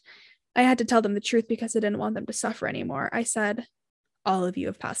lost. I had to tell them the truth because I didn't want them to suffer anymore. I said, 'All of you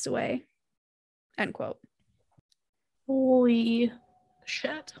have passed away,'" end quote. Holy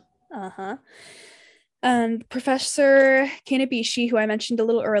shit. Uh-huh. And Professor Kanabishi, who I mentioned a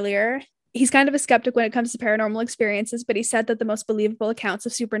little earlier, he's kind of a skeptic when it comes to paranormal experiences, but he said that the most believable accounts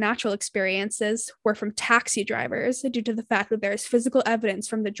of supernatural experiences were from taxi drivers due to the fact that there is physical evidence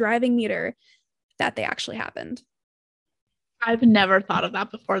from the driving meter that they actually happened. I've never thought of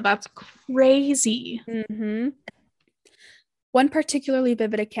that before. That's crazy. Mm-hmm. One particularly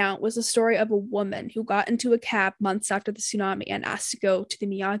vivid account was the story of a woman who got into a cab months after the tsunami and asked to go to the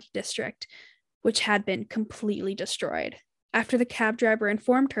Miyagi district, which had been completely destroyed. After the cab driver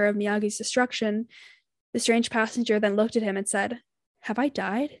informed her of Miyagi's destruction, the strange passenger then looked at him and said, "Have I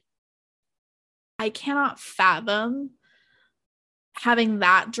died?" I cannot fathom having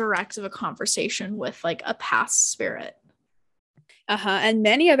that direct of a conversation with like a past spirit. And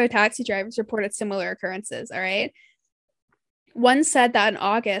many other taxi drivers reported similar occurrences, all right? One said that in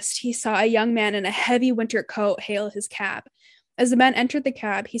August, he saw a young man in a heavy winter coat hail his cab. As the man entered the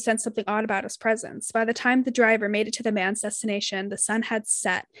cab, he sensed something odd about his presence. By the time the driver made it to the man's destination, the sun had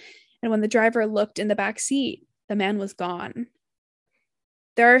set, and when the driver looked in the back seat, the man was gone.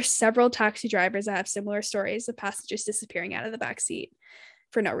 There are several taxi drivers that have similar stories of passengers disappearing out of the back seat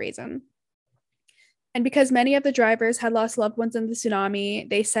for no reason. And because many of the drivers had lost loved ones in the tsunami,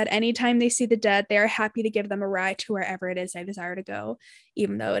 they said anytime they see the dead, they are happy to give them a ride to wherever it is they desire to go,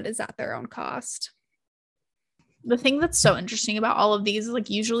 even though it is at their own cost. The thing that's so interesting about all of these is like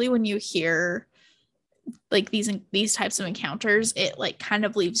usually when you hear like these types of encounters, it like kind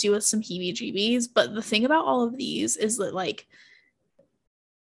of leaves you with some heebie-jeebies. But the thing about all of these is that like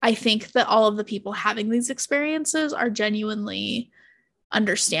I think that all of the people having these experiences are genuinely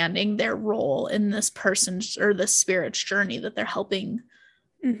understanding their role in this person's or this spirit's journey that they're helping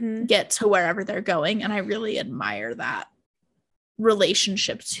get to wherever they're going. And I really admire that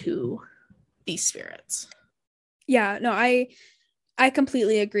relationship to these spirits. Yeah, no, I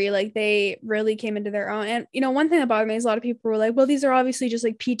completely agree. Like, they really came into their own. And, one thing that bothered me is a lot of people were like, well, these are obviously just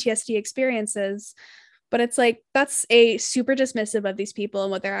like PTSD experiences. But it's like, that's a super dismissive of these people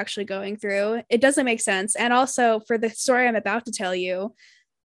and what they're actually going through. It doesn't make sense. And also, for the story I'm about to tell you,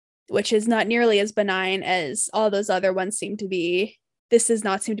 which is not nearly as benign as all those other ones seem to be, this does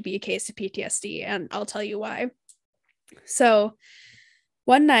not seem to be a case of PTSD. And I'll tell you why. So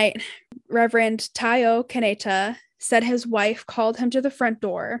one night, Reverend Tayo Kaneta said his wife called him to the front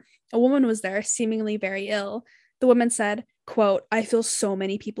door. A woman was there, seemingly very ill. The woman said, quote, "I feel so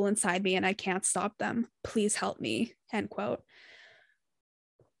many people inside me and I can't stop them. Please help me," end quote.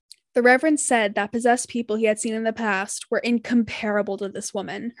 The Reverend said that possessed people he had seen in the past were incomparable to this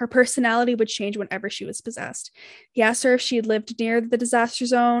woman. Her personality would change whenever she was possessed. He asked her if she had lived near the disaster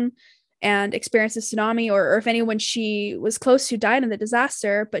zone and experienced a tsunami, or if anyone she was close to died in the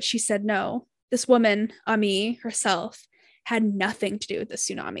disaster, but she said no. This woman, Ami herself, had nothing to do with the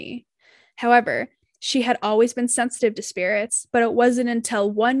tsunami. However, she had always been sensitive to spirits, but it wasn't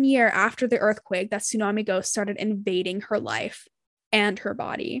until 1 year after the earthquake that tsunami ghosts started invading her life and her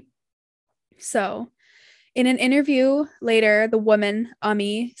body. So, in an interview later, the woman,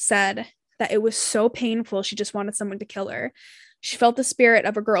 Ami, said that it was so painful she just wanted someone to kill her. She felt the spirit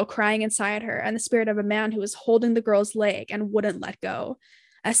of a girl crying inside her and the spirit of a man who was holding the girl's leg and wouldn't let go.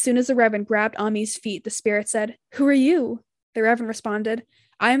 As soon as the Reverend grabbed Ami's feet, the spirit said, "Who are you?" The Reverend responded,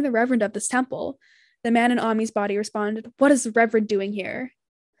 "I am the Reverend of this temple." The man in Ami's body responded, "What is the Reverend doing here?"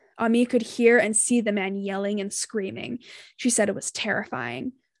 Ami could hear and see the man yelling and screaming. She said it was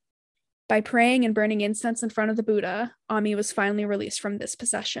terrifying. By praying and burning incense in front of the Buddha, Ami was finally released from this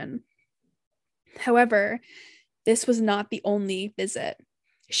possession. However, this was not the only visit.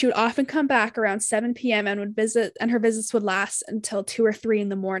 She would often come back around 7 p.m. and her visits would last until 2 or 3 in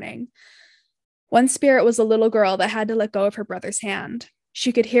the morning. One spirit was a little girl that had to let go of her brother's hand.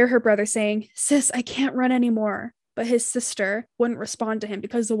 She could hear her brother saying, "Sis, I can't run anymore." But his sister wouldn't respond to him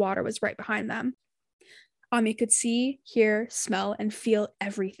because the water was right behind them. Ami could see, hear, smell, and feel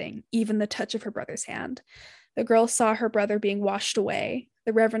everything, even the touch of her brother's hand. The girl saw her brother being washed away.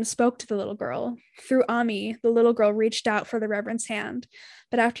 The Reverend spoke to the little girl. Through Ami, the little girl reached out for the Reverend's hand.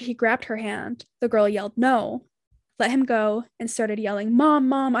 But after he grabbed her hand, the girl yelled, "No," let him go, and started yelling, "Mom,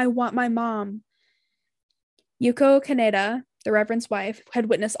 Mom, I want my mom." Yuko Kaneda, the Reverend's wife, had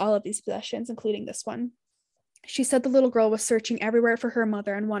witnessed all of these possessions, including this one. She said the little girl was searching everywhere for her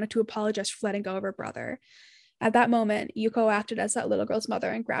mother and wanted to apologize for letting go of her brother. At that moment, Yuko acted as that little girl's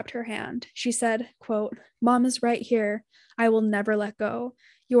mother and grabbed her hand. She said, quote, "Mom is right here. I will never let go.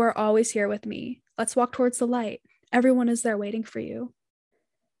 You are always here with me. Let's walk towards the light. Everyone is there waiting for you."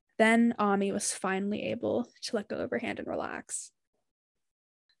 Then Ami was finally able to let go of her hand and relax.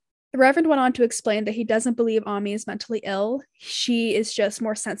 The Reverend went on to explain that he doesn't believe Ami is mentally ill. She is just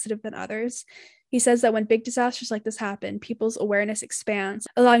more sensitive than others. He says that when big disasters like this happen, people's awareness expands,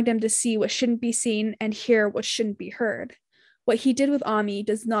 allowing them to see what shouldn't be seen and hear what shouldn't be heard. What he did with Ami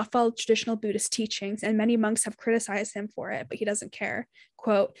does not follow traditional Buddhist teachings, and many monks have criticized him for it, but he doesn't care.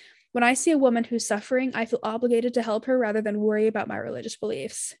 Quote, "When I see a woman who's suffering, I feel obligated to help her rather than worry about my religious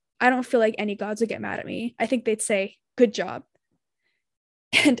beliefs. I don't feel like any gods would get mad at me. I think they'd say, 'Good job.'"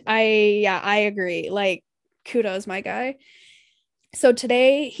 And I agree. Like, kudos, my guy. So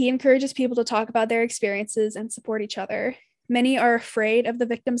today, he encourages people to talk about their experiences and support each other. Many are afraid of the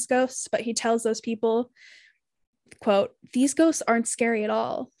victim's ghosts, but he tells those people, quote, "These ghosts aren't scary at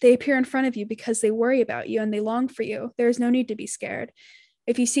all. They appear in front of you because they worry about you and they long for you. There is no need to be scared.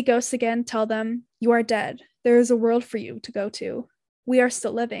 If you see ghosts again, tell them, you are dead. There is a world for you to go to. We are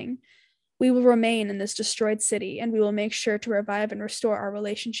still living. We will remain in this destroyed city, and we will make sure to revive and restore our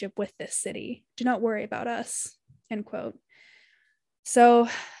relationship with this city. Do not worry about us," end quote. So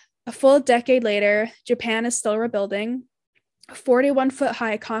a full decade later, Japan is still rebuilding. A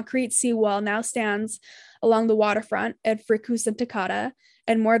 41-foot-high concrete seawall now stands along the waterfront at Frikusen Takata,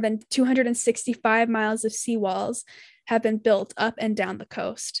 and more than 265 miles of seawalls have been built up and down the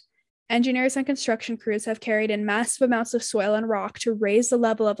coast. Engineers and construction crews have carried in massive amounts of soil and rock to raise the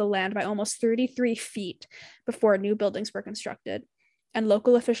level of the land by almost 33 feet before new buildings were constructed. And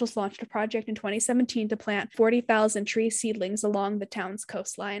local officials launched a project in 2017 to plant 40,000 tree seedlings along the town's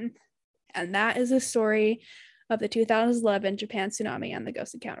coastline. And that is the story of the 2011 Japan tsunami and the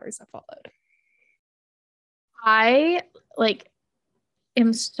ghost encounters that followed. I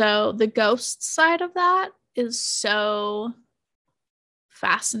am so, the ghost side of that is so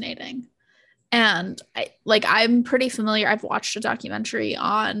fascinating. And I'm pretty familiar. I've watched a documentary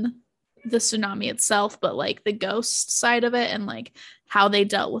on the tsunami itself, but like the ghost side of it and like how they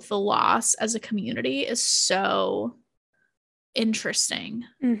dealt with the loss as a community is so interesting.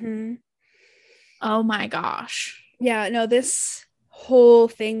 Mm-hmm. Oh my gosh. Yeah, no, this whole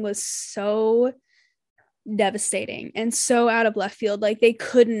thing was so devastating and so out of left field. Like they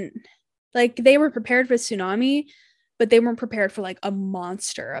couldn't, like they were prepared for tsunami, but they weren't prepared for like a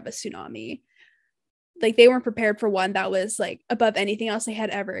monster of a tsunami. Like they weren't prepared for one that was like above anything else they had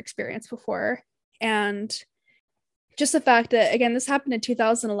ever experienced before. And just the fact that, again, this happened in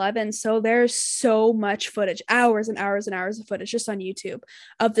 2011, so there's so much footage, hours and hours and hours of footage just on YouTube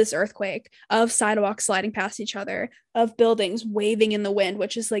of this earthquake, of sidewalks sliding past each other, of buildings waving in the wind,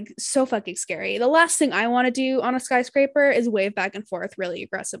 which is like so fucking scary. The last thing I want to do on a skyscraper is wave back and forth really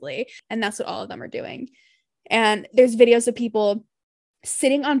aggressively, and that's what all of them are doing. And there's videos of people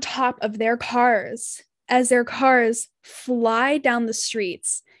sitting on top of their cars as their cars fly down the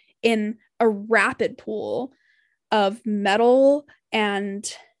streets in a rapid pool of metal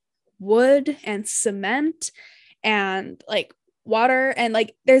and wood and cement and like water, and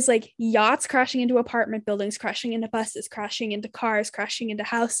like there's like yachts crashing into apartment buildings, crashing into buses, crashing into cars, crashing into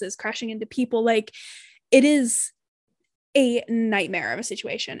houses, crashing into people. Like it is a nightmare of a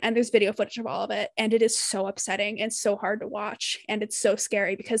situation, and there's video footage of all of it, and it is so upsetting and so hard to watch, and it's so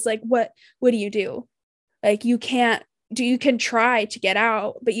scary because like what do you do? Like you can try to get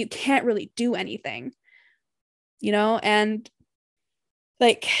out, but you can't really do anything, you know? And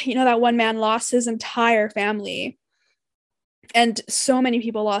like, you know, that one man lost his entire family, and so many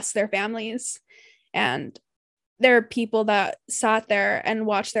people lost their families, and there are people that sat there and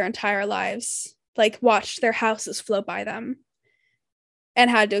watched their entire lives, like watched their houses float by them,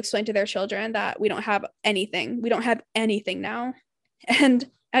 and had to explain to their children that we don't have anything now. And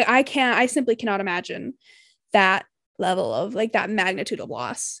I simply cannot imagine that level of like that magnitude of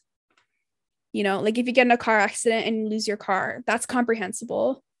loss. You know, like if you get in a car accident and you lose your car, that's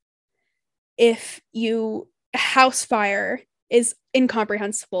comprehensible. If a house fire is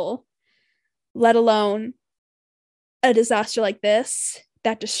incomprehensible, let alone a disaster like this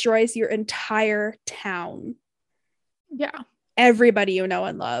that destroys your entire town. Yeah. Everybody you know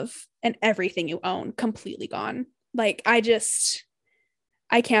and love and everything you own completely gone. Like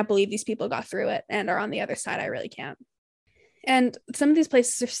I can't believe these people got through it and are on the other side. I really can't. And some of these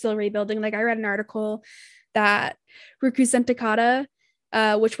places are still rebuilding. Like I read an article that Rukuzentokata,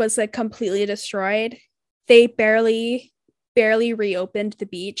 which was like completely destroyed, they barely reopened the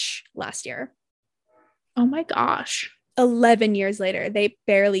beach last year. Oh my gosh. 11 years later, they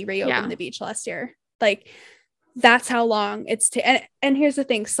barely reopened the beach last year. Like that's how long it's and here's the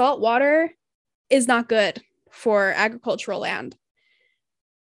thing, salt water is not good for agricultural land.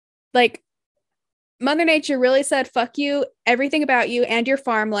 Like Mother Nature really said, fuck you, everything about you and your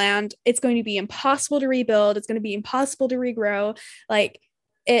farmland. It's going to be impossible to rebuild. It's going to be impossible to regrow. Like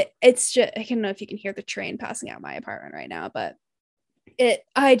it's just, I don't know if you can hear the train passing out my apartment right now, but yeah,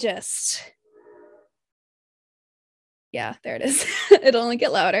 there it is. It'll only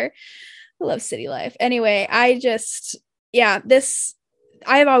get louder. I love city life. Anyway, I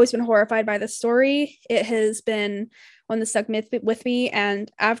have always been horrified by this story. It has been one that stuck with me.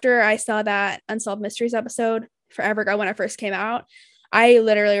 And after I saw that Unsolved Mysteries episode forever ago when it first came out, I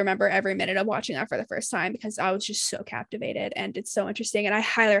literally remember every minute of watching that for the first time because I was just so captivated and it's so interesting. And I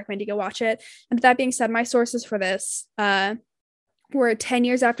highly recommend you go watch it. And with that being said, my sources for this were 10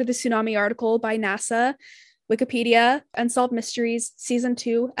 years after the tsunami article by NASA, Wikipedia, Unsolved Mysteries, Season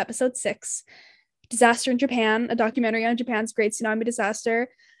 2, Episode 6, Disaster in Japan, a documentary on Japan's Great Tsunami Disaster,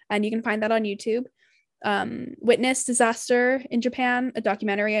 and you can find that on YouTube. Witness Disaster in Japan, a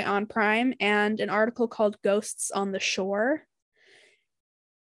documentary on Prime, and an article called Ghosts on the Shore.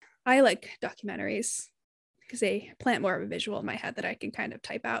 I like documentaries because they plant more of a visual in my head that I can kind of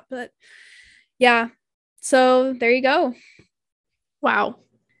type out. But yeah, so there you go. Wow.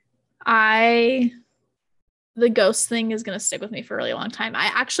 The ghost thing is going to stick with me for a really long time.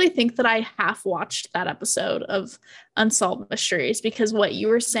 I actually think that I half watched that episode of Unsolved Mysteries because what you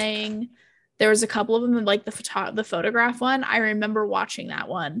were saying, there was a couple of them, like the photograph one. I remember watching that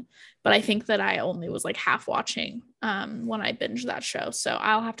one, but I think that I only was like half watching when I binged that show. So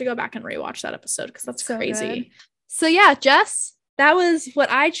I'll have to go back and rewatch that episode because that's so crazy. Good. So yeah, Jess, that was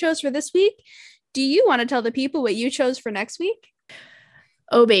what I chose for this week. Do you want to tell the people what you chose for next week?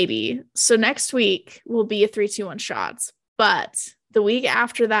 Oh, baby. So next week will be a 3, 2, 1 shots. But the week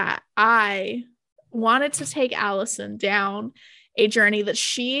after that, I wanted to take Allison down a journey that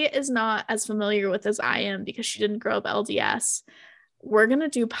she is not as familiar with as I am because she didn't grow up LDS. We're going to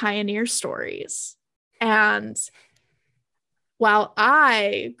do pioneer stories. And while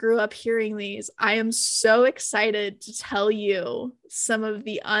I grew up hearing these, I am so excited to tell you some of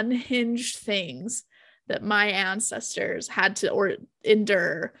the unhinged things that my ancestors had to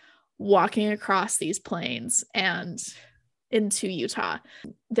endure walking across these plains and into Utah.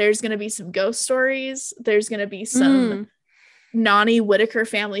 There's going to be some ghost stories. There's going to be some Nani Whitaker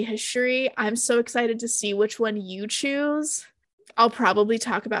family history. I'm so excited to see which one you choose. I'll probably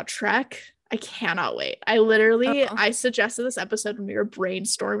talk about Trek. I cannot wait. I suggested this episode when we were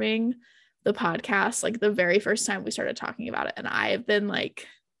brainstorming the podcast, like the very first time we started talking about it. And I've been like,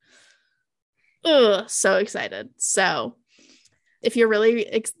 so excited. So if you're really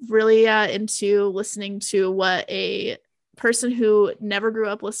into listening to what a person who never grew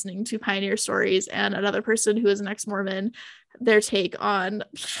up listening to pioneer stories and another person who is an ex-Mormon, their take on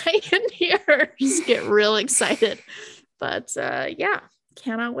pioneers, get real excited. But yeah,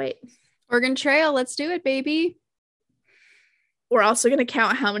 cannot wait. Oregon Trail, let's do it, baby. We're also going to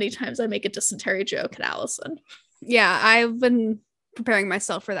count how many times I make a dysentery joke at Allison. Yeah, I've been preparing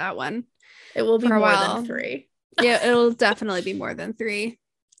myself for that one. It will be more than 3. Yeah, it'll definitely be more than 3.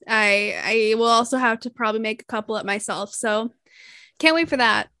 I will also have to probably make a couple up myself. So can't wait for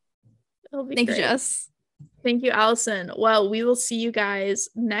that. Thank you, Jess. Thank you, Allison. Well, we will see you guys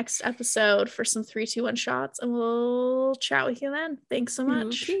next episode for some 3, 2, 1 shots, and we'll chat with you then. Thanks so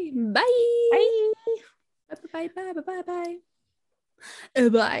much. Okay. Bye. Bye. Bye. Bye. Bye. Bye. Bye. Bye.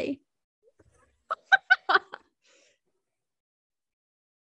 Bye.